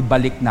 bakit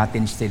ibalik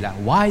natin sila?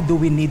 Why do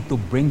we need to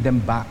bring them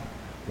back?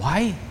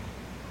 Why?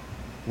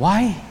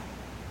 Why?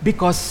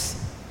 Because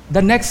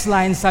the next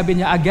line,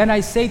 sabi niya, again I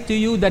say to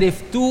you that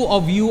if two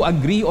of you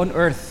agree on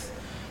earth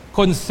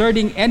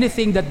concerning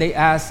anything that they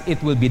ask,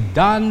 it will be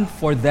done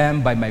for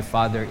them by my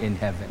Father in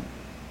heaven.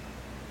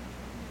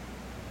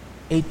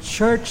 A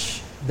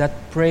church that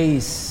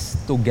prays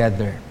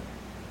together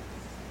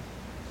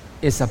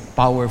is a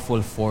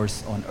powerful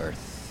force on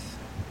earth.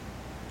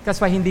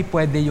 Kasi hindi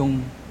pwede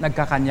yung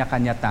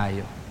nagkakanya-kanya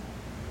tayo.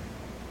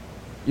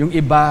 Yung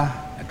iba,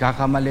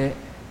 nagkakamali,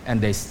 and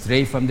they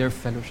stray from their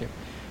fellowship.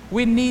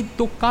 We need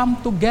to come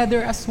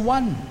together as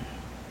one.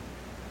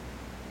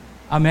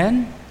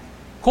 Amen?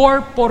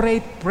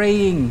 Corporate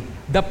praying,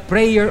 the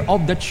prayer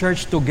of the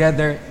church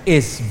together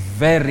is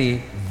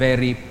very,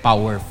 very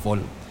powerful.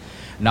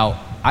 Now,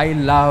 I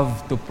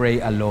love to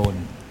pray alone.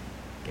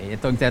 Okay,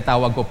 itong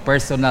tinatawag ko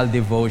personal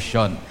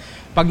devotion.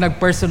 Pag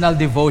nag-personal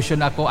devotion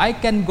ako, I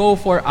can go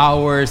for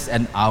hours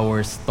and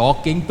hours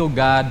talking to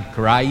God,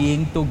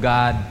 crying to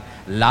God,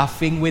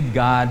 laughing with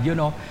God,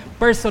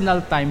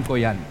 personal time ko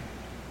yan.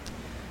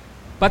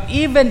 But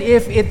even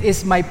if it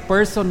is my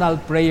personal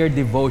prayer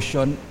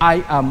devotion,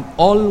 I am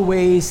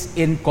always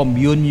in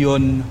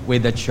communion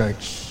with the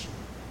church.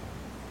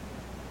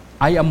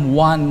 I am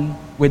one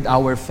with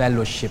our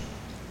fellowship.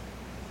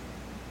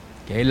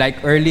 Okay,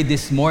 like early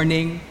this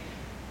morning,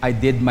 I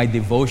did my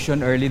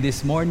devotion early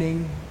this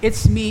morning.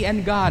 It's me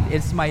and God.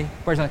 It's my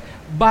personal.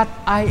 But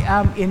I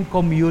am in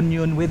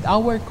communion with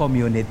our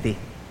community.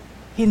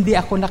 Hindi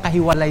ako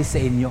nakahiwalay sa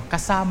inyo.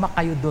 Kasama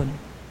kayo dun.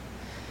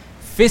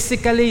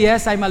 Physically,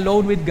 yes, I'm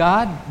alone with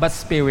God. But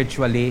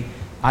spiritually,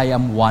 I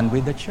am one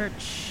with the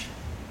church.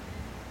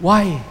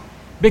 Why?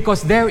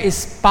 Because there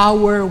is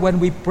power when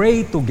we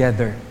pray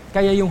together.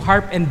 Kaya yung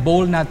harp and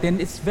bowl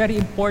natin, it's very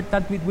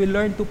important we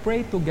learn to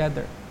pray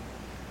together.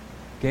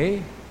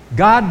 Okay?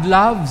 God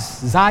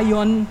loves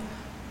Zion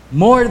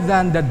more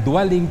than the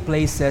dwelling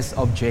places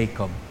of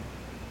Jacob.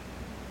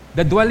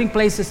 The dwelling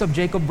places of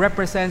Jacob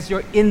represents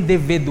your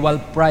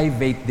individual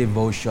private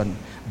devotion,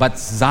 but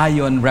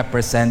Zion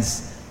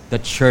represents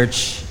the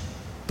church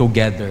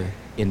together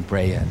in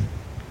prayer.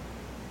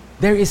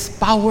 There is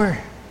power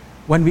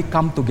when we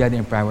come together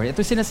in prayer.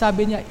 Ito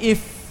sinasabi niya,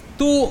 if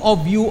two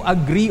of you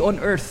agree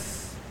on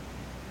earth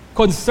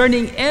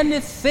concerning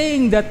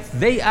anything that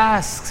they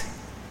ask,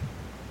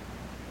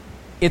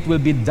 it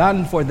will be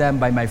done for them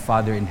by my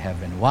Father in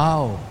heaven.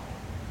 Wow!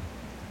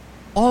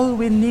 All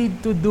we need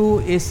to do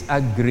is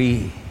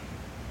agree.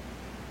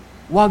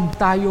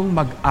 Huwag tayong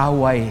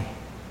mag-away.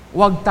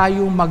 Huwag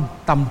tayong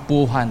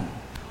magtampuhan.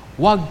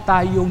 Huwag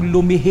tayong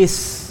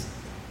lumihis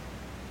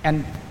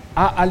and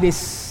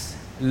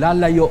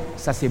lalayo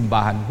sa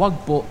simbahan.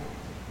 Huwag po.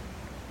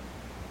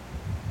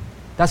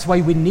 That's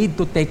why we need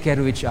to take care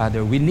of each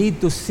other. We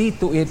need to see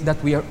to it that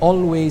we are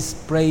always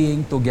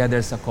praying together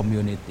as a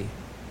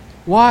community.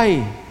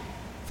 Why?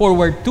 For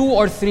where two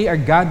or three are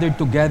gathered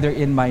together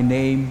in my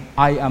name,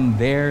 I am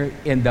there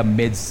in the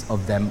midst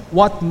of them.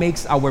 What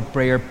makes our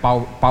prayer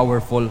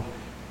powerful?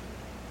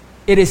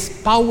 It is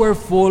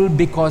powerful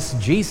because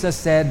Jesus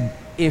said,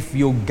 if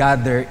you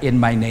gather in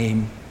my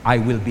name, I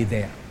will be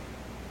there.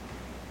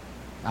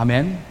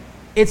 Amen?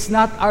 It's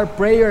not our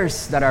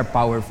prayers that are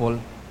powerful.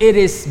 It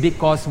is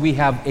because we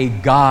have a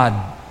God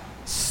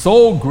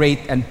so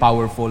great and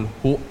powerful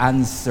who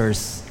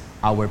answers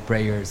our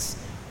prayers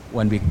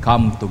when we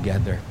come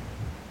together.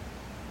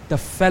 The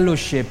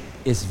fellowship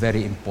is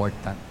very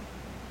important.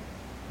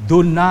 Do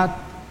not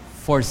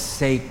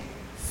forsake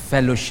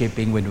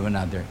fellowshipping with one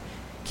another.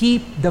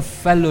 Keep the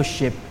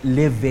fellowship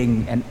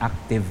living and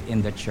active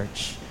in the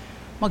church.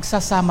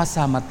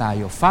 Magsasama-sama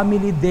tayo.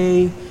 Family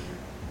day,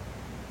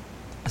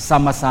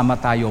 sama-sama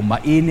tayo.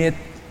 Mainit,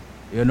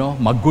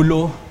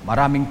 magulo,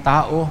 maraming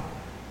tao.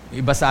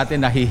 Iba sa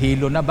atin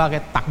nahihilo na.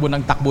 Bakit? Takbo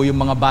ng takbo yung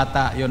mga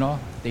bata,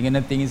 Tingin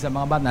ng tingin sa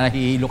mga bata,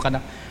 nahihilo ka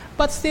na.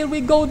 But still we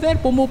go there,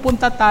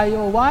 pumupunta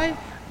tayo. Why?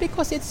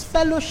 Because it's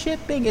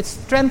fellowshipping. It's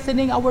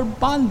strengthening our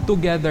bond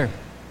together.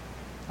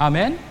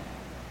 Amen?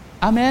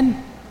 Amen?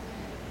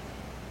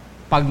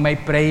 Pag may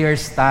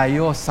prayers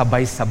tayo,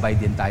 sabay-sabay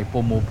din tayo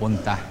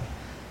pumupunta.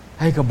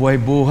 Ay,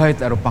 kabuhay-buhay,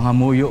 taro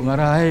pangamuyo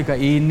nga ray,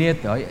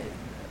 kainit. Ay,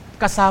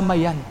 kasama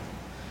yan.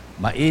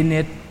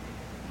 Mainit,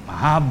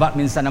 mahaba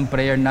minsan ang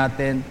prayer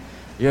natin,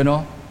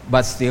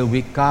 but still we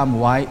come.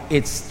 Why?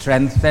 It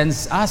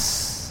strengthens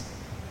us.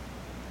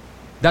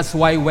 That's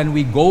why when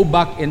we go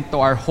back into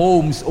our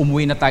homes,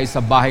 umuwi na tayo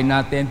sa bahay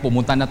natin,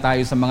 pumunta na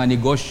tayo sa mga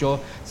negosyo,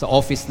 sa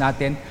office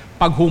natin,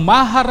 pag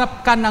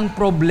humaharap ka ng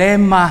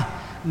problema,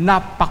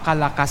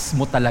 napakalakas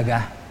mo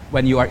talaga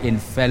when you are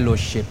in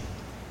fellowship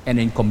and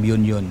in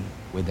communion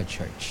with the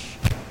church.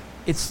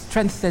 It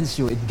strengthens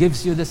you. It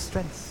gives you the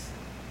strength.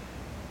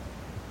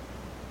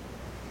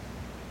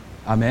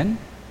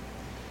 Amen?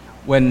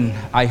 When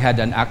I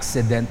had an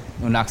accident,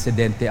 nung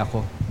aksidente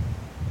ako,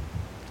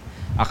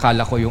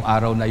 akala ko yung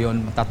araw na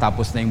yon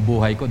matatapos na yung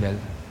buhay ko dahil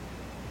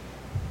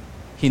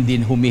hindi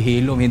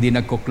humihilom, hindi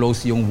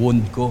nagko-close yung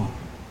wound ko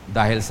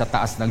dahil sa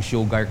taas ng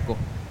sugar ko.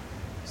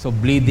 So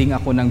bleeding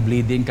ako ng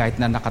bleeding kahit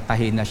na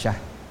nakatahi na siya.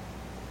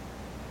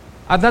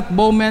 At that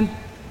moment,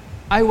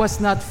 I was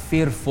not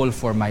fearful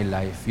for my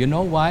life. You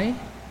know why?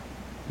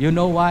 You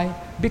know why?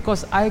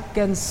 Because I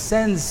can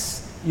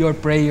sense your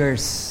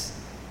prayers.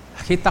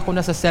 Kita ko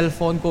na sa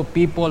cellphone ko,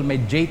 people, may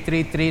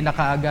J33 na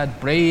kaagad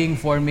praying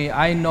for me.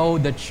 I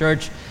know the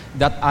church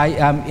that I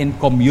am in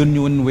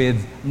communion with,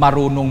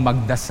 marunong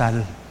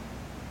magdasal.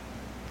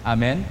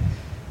 Amen?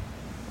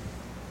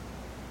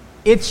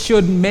 It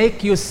should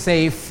make you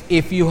safe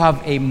if you have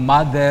a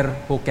mother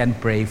who can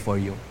pray for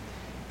you.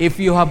 If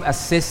you have a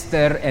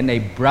sister and a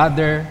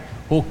brother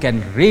who can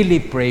really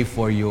pray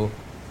for you,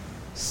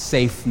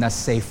 safe na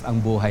safe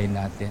ang buhay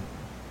natin.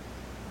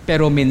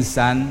 Pero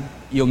minsan,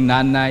 yung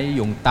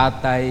nanay, yung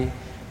tatay,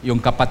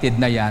 yung kapatid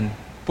na yan,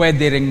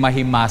 pwede ring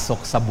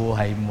mahimasok sa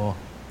buhay mo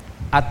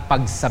at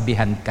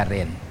pagsabihan ka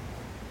rin.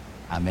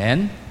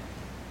 Amen?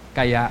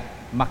 Kaya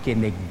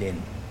makinig din.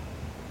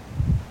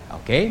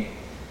 Okay?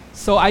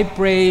 So I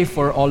pray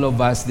for all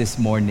of us this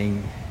morning.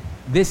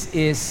 This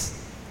is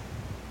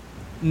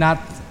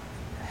not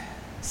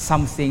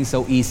something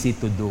so easy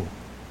to do.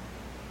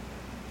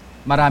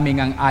 Maraming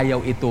ang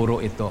ayaw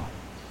ituro ito.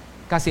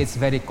 Kasi it's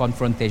very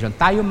confrontation.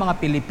 Tayo mga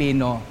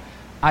Pilipino,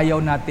 ayaw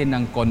natin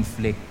ng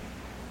conflict.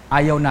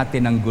 Ayaw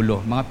natin ng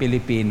gulo. Mga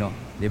Pilipino,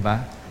 di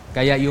ba?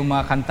 Kaya yung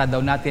mga kanta daw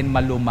natin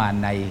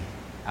malumanay.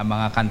 Ang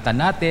mga kanta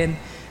natin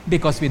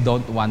because we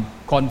don't want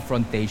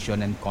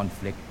confrontation and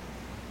conflict.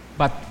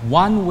 But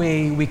one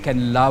way we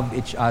can love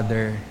each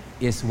other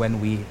is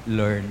when we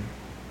learn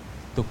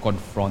to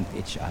confront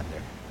each other.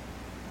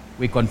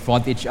 We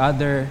confront each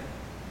other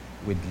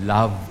with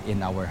love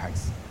in our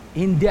hearts.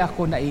 Hindi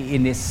ako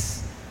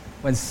naiinis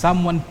when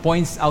someone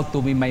points out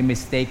to me my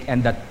mistake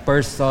and that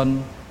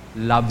person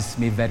loves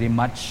me very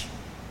much.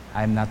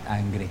 I'm not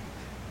angry.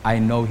 I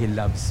know he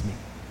loves me.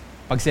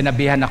 Pag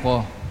sinabihan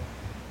ako,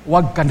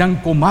 huwag ka nang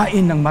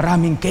kumain ng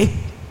maraming cake.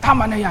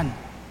 Tama na yan.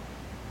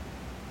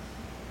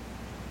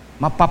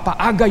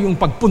 Mapapaaga yung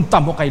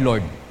pagpunta mo kay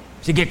Lord.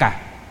 Sige ka.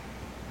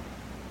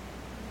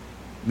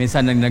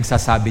 Minsan nang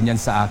nagsasabi niyan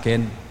sa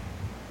akin,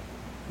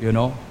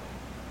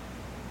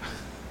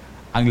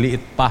 ang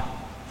liit pa.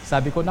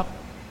 Sabi ko,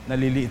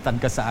 naliliitan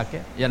ka sa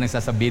akin. Yan ang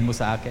sasabihin mo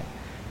sa akin.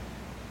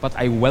 But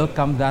I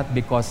welcome that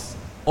because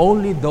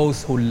only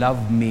those who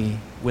love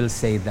me will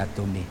say that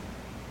to me.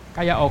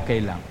 Kaya okay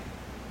lang.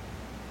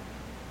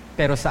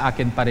 Pero sa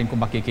akin pa rin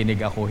kung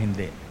makikinig ako,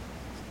 hindi.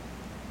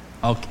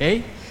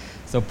 Okay?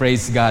 So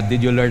praise God.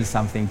 Did you learn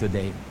something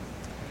today?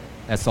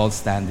 Let's all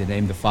stand in the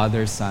name of the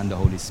Father, Son, the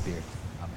Holy Spirit.